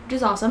changing, which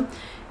is awesome.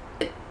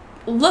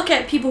 Look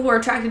at people who are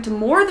attracted to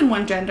more than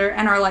one gender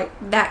and are like,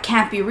 that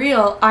can't be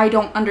real. I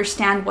don't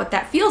understand what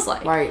that feels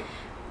like. Right.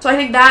 So I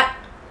think that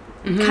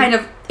kind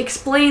of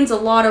explains a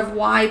lot of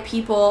why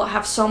people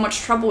have so much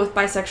trouble with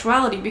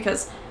bisexuality,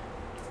 because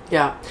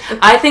yeah.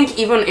 I think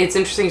even, it's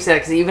interesting you say that,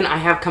 because even I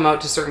have come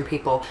out to certain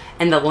people,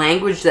 and the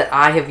language that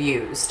I have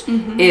used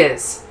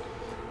is,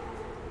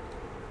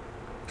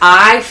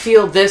 I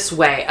feel this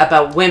way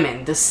about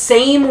women, the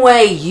same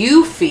way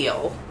you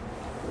feel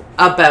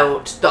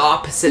about the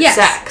opposite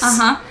sex.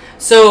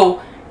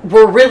 So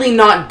we're really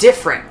not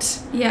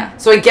different. Yeah.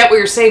 So I get what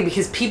you're saying,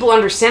 because people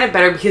understand it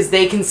better because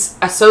they can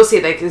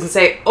associate, they can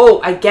say, oh,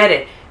 I get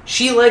it.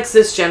 She likes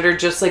this gender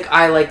just like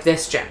I like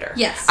this gender.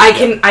 Yes. I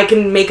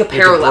can make a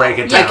parallel. break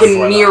it I down can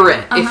for mirror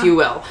them. it, if you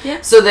will.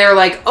 Yeah. So they're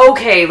like,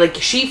 okay, like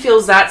she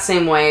feels that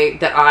same way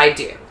that I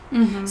do.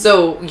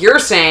 So you're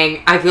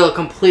saying I feel a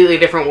completely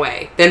different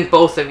way than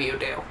both of you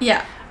do.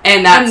 Yeah.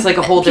 And that's like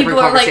a whole different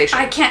conversation. People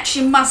are like, I can't,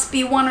 she must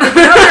be one or the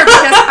other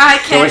because I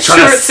They're can't. like trying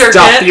to Short stuff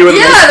circuit. you in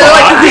the they're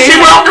like, box. she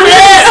won't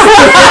fit.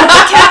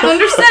 I can't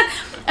understand.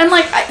 And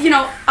like,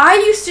 I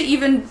used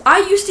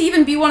to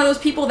even be one of those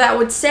people that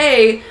would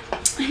say,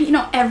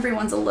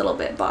 everyone's a little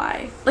bit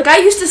bi. Like, I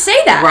used to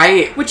say that.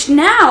 Right. Which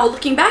now,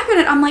 looking back on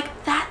it, I'm like,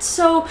 that's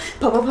so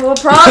problematic.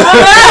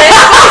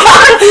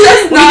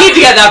 We need to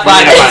get that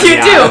by You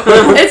Yeah.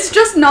 do. It's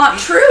just not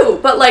true.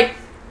 But like,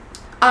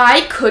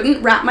 I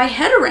couldn't wrap my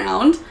head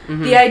around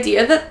the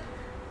idea that,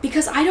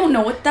 because I don't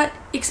know what that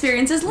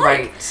experience is like.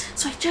 Right.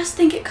 So I just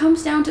think it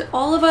comes down to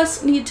all of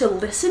us need to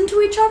listen to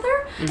each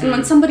other. And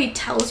when somebody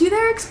tells you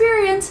their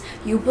experience,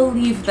 you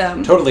believe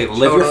them. Live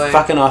your Totally.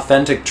 fucking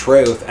authentic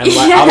truth and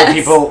let Yes. other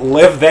people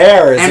live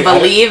theirs. And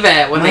believe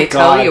it when My they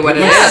God, tell you what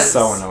it people are is.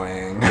 so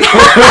annoying.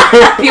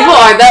 People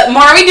are. The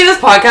more we do this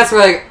podcast, we're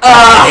like,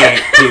 I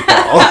hate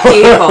people.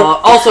 people.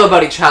 Also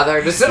about each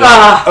other. Just,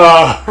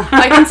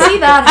 I can see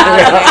that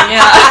happening,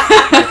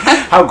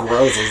 yeah. How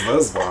gross is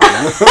this one?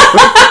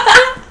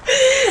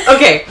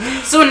 Okay,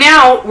 so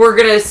now we're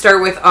going to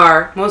start with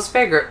our most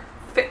favorite.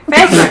 Our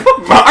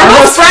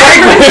most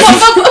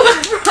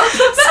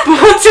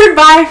Sponsored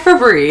by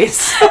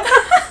Febreze.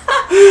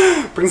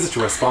 Brings us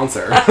to a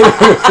sponsor.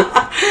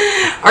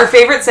 Our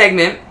favorite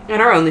segment,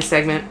 and our only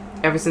segment,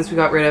 ever since we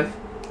got rid of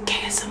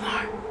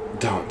KSMR.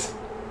 Don't.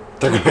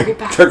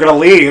 They're gonna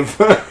leave.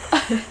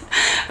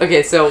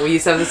 Okay, so we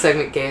used to have the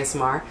segment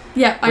KSMR.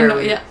 Yeah, I know,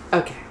 yeah.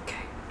 Okay.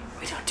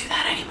 We don't do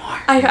that anymore.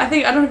 I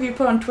think, I don't know if you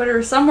put on Twitter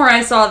or somewhere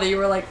I saw that you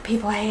were like,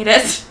 people hate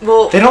it.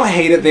 Well, They don't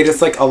hate it. They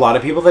just like a lot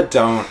of people that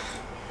don't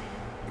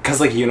Because,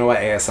 like, you know what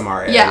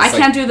ASMR is. Yeah, I like,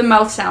 can't do the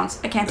mouth sounds.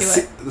 I can't do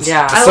it.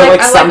 Yeah. I So, like,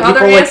 like, I some like other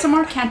people, like-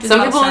 ASMR, can't do Some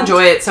mouth people sounds.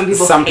 enjoy it. Some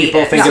people Some hate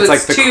people it. think So it's,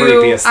 like, the too,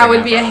 creepiest I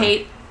would be a ever.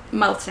 hate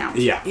mouth sounds.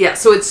 Yeah. Yeah,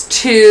 so it's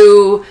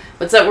too,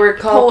 what's that word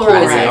called?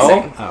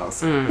 Polarizing. Oh,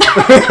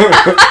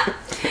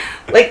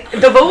 Like,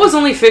 the vote was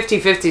only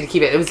 50-50 to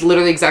keep it. It was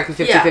literally exactly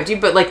 50-50,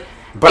 but, like,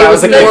 But it I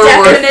was was like, more The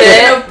worth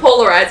definition it. of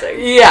polarizing.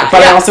 Yeah.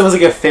 But yeah. I also was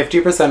like, if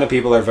 50% of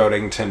people are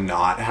voting to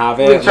not have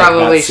it, We like,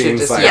 probably that should seems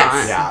just like,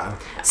 not. yeah.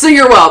 So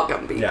you're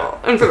welcome, people. Yeah.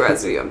 And for the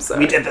rest of you, I'm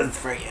sorry. did this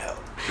for you.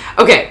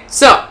 Okay,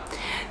 so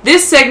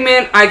this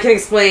segment I can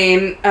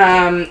explain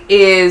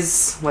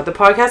is what the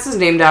podcast is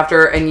named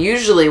after, and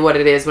usually what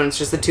it is when it's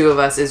just the two of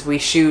us is we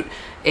shoot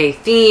a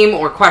theme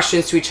or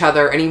questions to each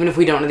other, and even if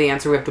we don't know the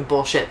answer, we have to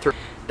bullshit through.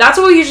 That's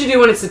what we usually do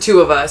when it's the two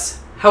of us.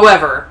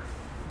 However,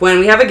 when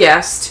we have a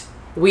guest,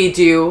 we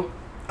do...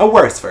 A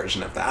worse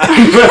version of that.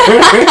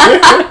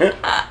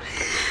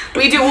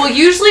 Well,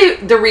 usually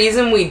the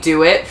reason we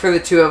do it for the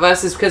two of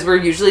us is because we're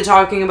usually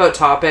talking about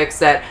topics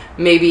that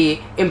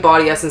maybe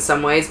embody us in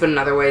some ways, but in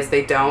other ways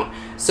they don't.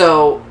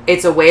 So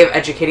it's a way of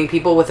educating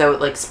people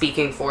without, like,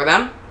 speaking for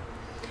them.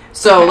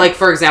 So, Okay. like,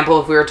 for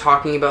example, if we were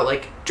talking about,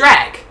 like,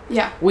 drag,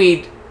 Yeah.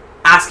 we'd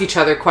ask each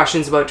other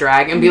questions about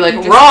drag and be like,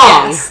 Just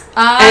wrong! guess.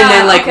 And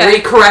then, like, okay.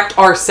 recorrect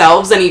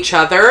ourselves and each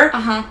other,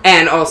 Uh-huh.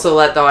 and also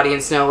let the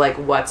audience know, like,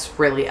 what's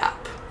really up.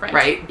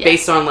 Right? Yeah.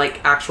 Based on, like,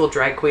 actual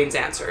drag queens'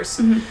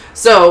 answers.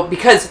 So,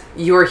 because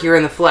you're here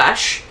in the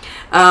flesh,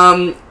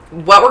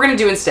 what we're going to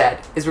do instead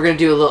is we're going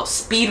to do a little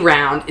speed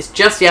round. It's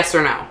just yes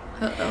or no.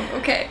 Uh-oh,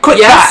 okay. Quick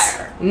Yes,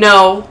 fire.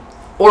 no,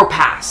 or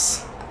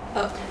pass.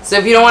 Oh. So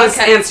if you don't want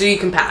to Okay. answer, you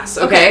can pass,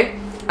 okay?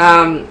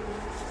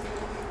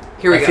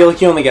 Here we I go. feel like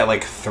you only get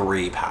like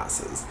 3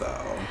 passes though.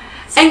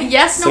 And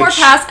yes, no, So or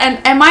pass.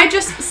 And am I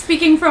just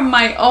speaking from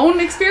my own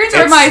experience, or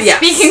am I It's- yes.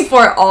 speaking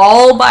for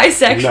all No,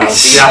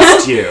 bisexuals?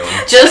 just you.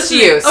 Just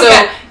you. So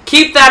Okay.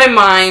 keep that in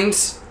mind.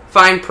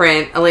 Fine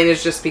print.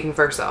 Elena's just speaking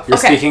for herself. You're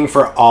Okay. speaking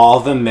for all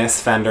the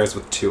Miss Fenders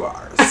with 2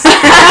 R's.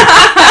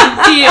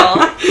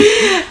 Deal.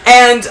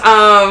 And,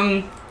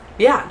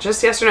 yeah,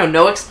 just yes or no.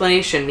 No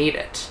explanation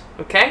needed.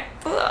 Okay?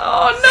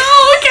 Oh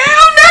no! Okay,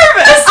 I'm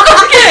nervous.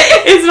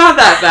 Okay. It's not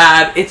that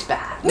bad. It's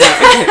bad.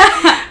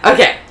 No.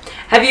 Okay.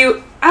 Have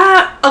you...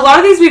 a lot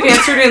of these we've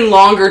answered in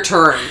longer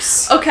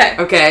terms. Okay.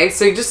 Okay,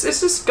 so let's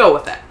just go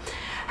with it.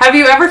 Have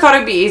you ever thought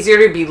it'd be easier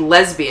to be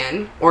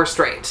lesbian or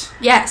straight?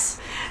 Yes.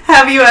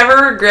 Have you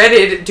ever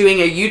regretted doing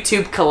a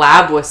YouTube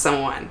collab with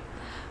someone?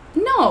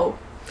 No.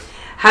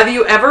 Have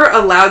you ever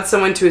allowed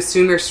someone to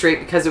assume you're straight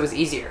because it was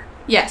easier?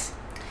 Yes.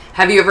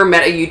 Have you ever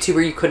met a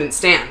YouTuber you couldn't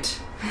stand?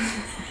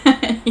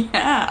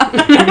 Yeah.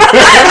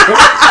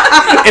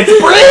 It's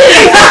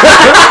brilliant!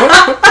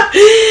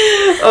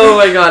 Oh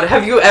my god.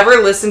 Have you ever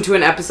listened to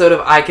an episode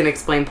of I Can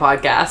Explain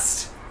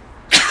podcast?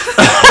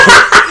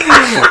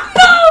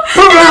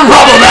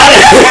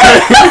 Problematic!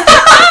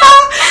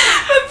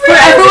 For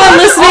everyone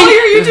listening, all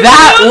your YouTube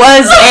that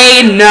was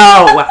a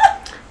no.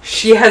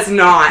 She has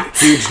not.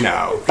 Huge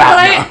no. But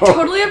I Fat no.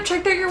 totally have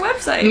checked out your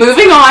website.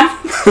 Moving on.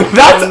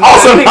 That's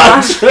also Moving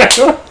not on.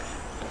 true.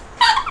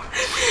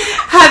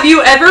 Have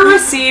you ever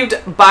received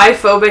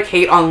biphobic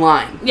hate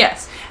online?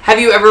 Yes. Have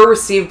you ever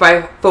received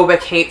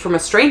biphobic hate from a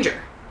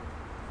stranger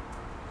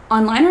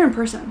Online or in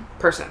person?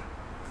 person?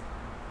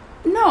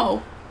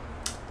 No.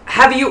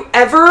 Have you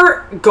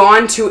ever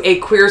gone to a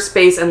queer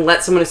space and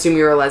let someone assume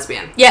you're a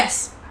lesbian?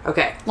 Yes.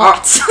 Okay.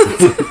 Lots.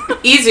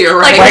 Easier,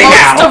 right? Like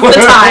Right most now. of the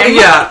time.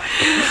 Yeah.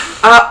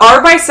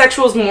 Are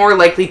bisexuals more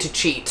likely to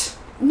cheat?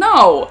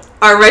 No.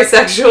 Are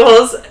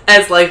bisexuals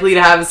as likely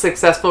to have a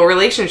successful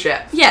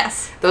relationship?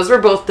 Yes. Those were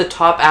both the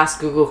top asked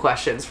Google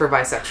questions for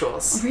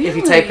bisexuals. If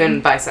you type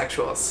in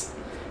bisexuals.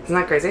 Isn't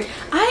that crazy?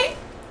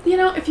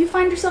 If you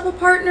find yourself a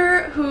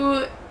partner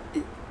who...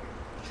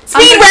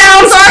 Speed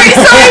round!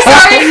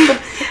 Sorry.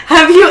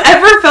 Have you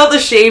ever felt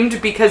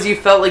ashamed because you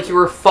felt like you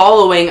were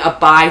following a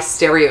bi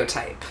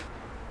stereotype?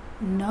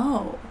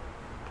 No.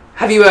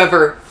 Have you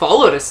ever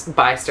followed a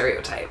bi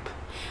stereotype?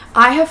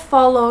 I have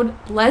followed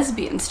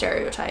lesbian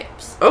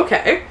stereotypes.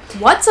 Okay.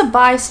 What's a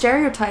bi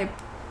stereotype?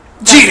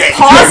 Cheating!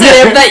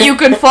 Positive that you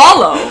could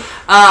follow.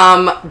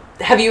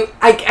 Have you...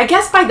 I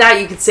guess by that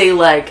you could say,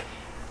 like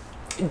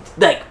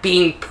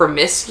being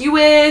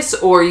promiscuous,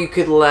 or you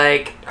could,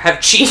 like, have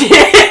cheated.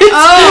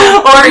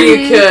 Oh. Or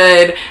you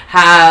could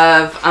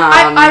have,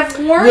 I've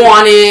worn...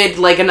 wanted,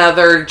 like,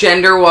 another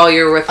gender while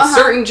you're with a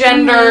certain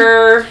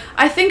gender.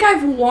 I think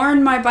I've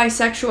worn my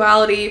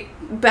bisexuality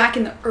back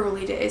in the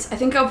early days. I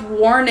think I've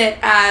worn it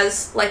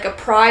as, like, a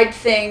pride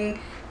thing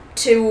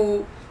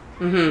to...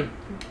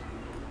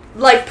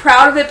 Like,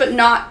 proud of it, but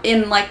not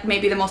in, like,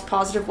 maybe the most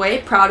positive way.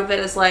 Proud of it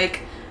as, like...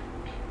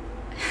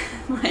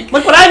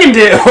 Look what I can do!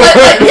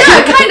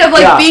 yeah, kind of,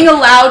 like, Yeah. being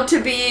allowed to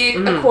be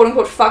a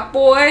quote-unquote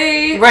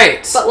fuckboy.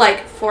 Right. But,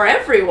 like, for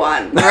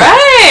everyone.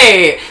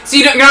 Right. So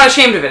you're not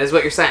ashamed of it, is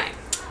what you're saying.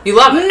 You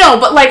love it. No,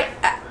 but, like,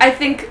 I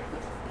think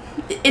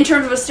in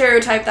terms of a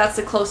stereotype, that's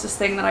the closest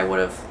thing that I would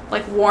have,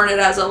 like, worn it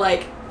as a,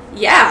 like,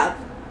 yeah,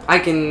 I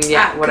can,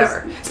 yeah, 'cause-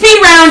 whatever. Speed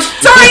round!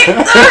 Sorry!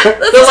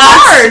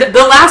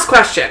 The last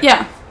question.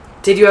 Yeah.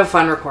 Did you have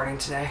fun recording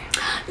today?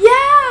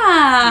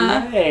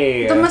 Yeah.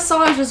 Hey. The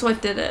massage is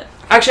what did it.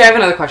 Actually, I have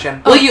another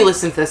question. Will you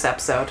listen to this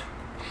episode?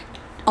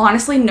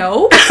 Honestly,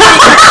 no.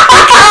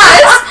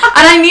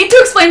 And I need to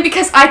explain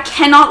because I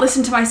cannot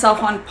listen to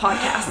myself on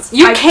podcasts.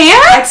 You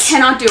can't? I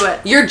cannot do it.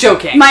 You're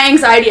joking. My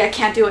anxiety, I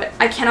can't do it.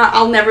 I cannot.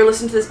 I'll never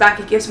listen to this back.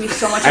 It gives me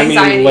so much I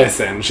anxiety. mean,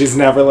 listen, she's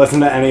never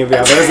listened to any of the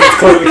others. It's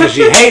clearly because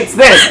she hates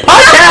this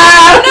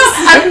podcast! No,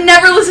 I've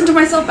never listened to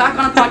myself back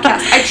on a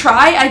podcast. I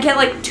try. I get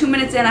like 2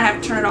 minutes in. I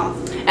have to turn it off.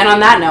 And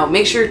on that note,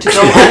 make sure to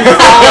go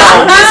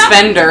unfollow Miss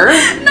Fender.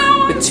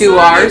 No, With 2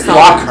 R's.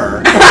 Block her.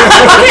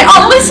 Okay,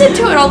 I'll listen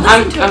to it. I'll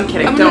listen to it. I'm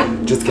kidding. I'm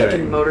Don't. Just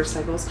kidding.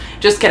 Motorcycles.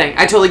 Just kidding.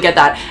 I totally get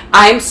that.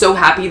 I'm so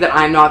happy that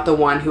I'm not the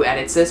one who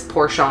edits this.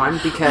 Poor Sean,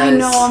 because I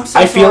know. I'm so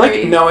I feel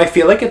sorry. I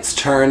feel like it's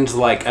turned,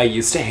 like, I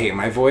used to hate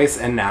my voice,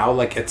 and now,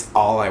 like, it's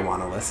all I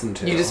want to listen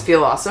to. you just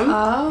feel awesome.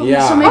 Oh,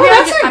 Yeah. So maybe Oh, I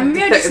that's just, a-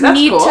 maybe I just that's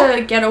need cool.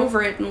 to get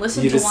over it and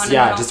listen You to just, one.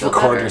 yeah, and then just I'll feel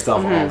record better.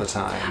 yourself all the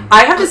time.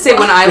 I have to say,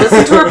 when I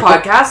listen to our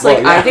podcast,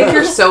 like, Well, yeah. I think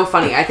you're so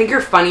funny. I think you're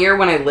funnier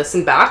when I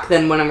listen back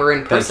than when we're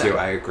in person. Thank you,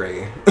 I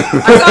agree. I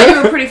thought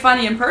you were pretty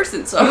funny in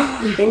person, so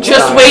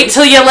Just wait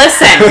till you listen.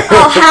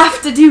 I'll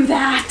have to do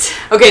that.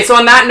 Okay, so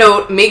on that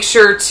note, make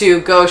sure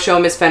to go show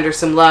Miss Fender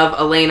some love.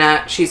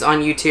 Elena, she's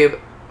on YouTube.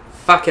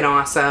 Fucking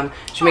awesome.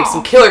 She makes Aw.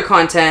 some killer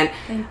content.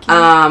 Thank you.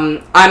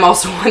 I'm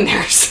also on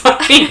there, so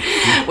I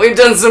mean, we've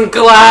done some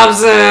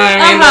collabs,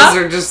 and I mean, Uh-huh.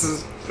 those are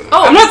just...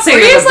 Oh, I'm not saying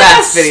Bree they're is the like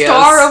best a videos.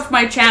 star of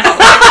my channel.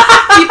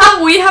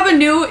 People, we have a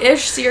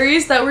new-ish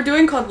series that we're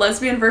doing called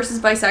Lesbian versus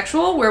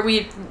Bisexual, where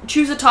we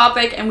choose a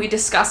topic and we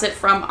discuss it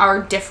from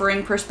our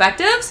differing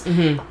perspectives.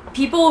 Mm-hmm.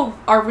 People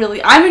are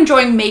really... I'm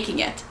enjoying making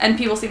it, and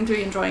people seem to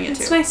be enjoying it,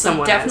 It's too. nice So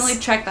someone definitely is.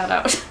 check that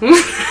out.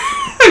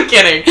 I'm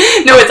kidding.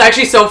 No, it's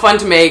actually so fun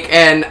to make,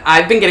 and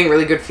I've been getting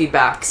really good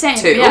feedback, Same,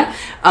 too. yeah.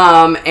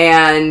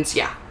 And,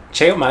 yeah.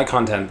 Check out my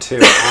content, too.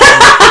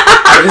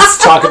 I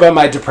just talk about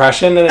my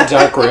depression in a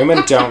dark room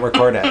and don't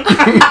record it.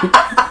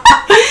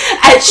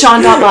 At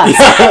Sean.Lutz.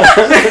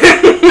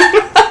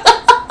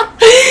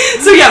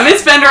 So yeah,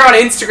 Miss Fender on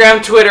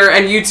Instagram, Twitter,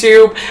 and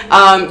YouTube.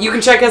 You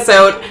can check us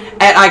out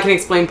at I Can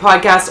Explain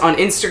Podcast on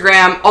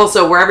Instagram.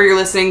 Also, wherever you're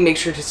listening, make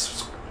sure to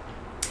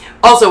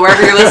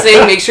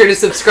make sure to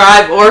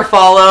subscribe or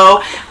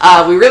follow.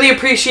 We really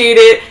appreciate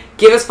it.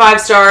 Give us 5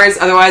 stars.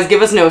 Otherwise,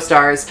 give us no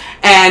stars.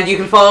 And you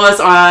can follow us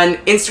on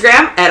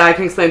Instagram at I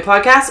Can Explain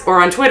Podcast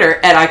or on Twitter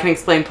at I Can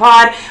Explain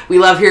Pod. We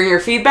love hearing your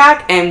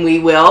feedback, and we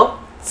will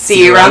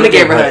see you around the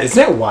neighborhood.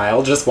 Isn't it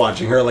wild just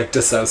watching her, like,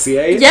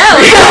 dissociate? Yeah,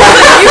 like,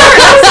 that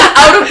was an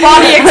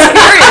out-of-body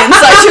experience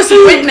I just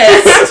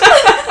witnessed.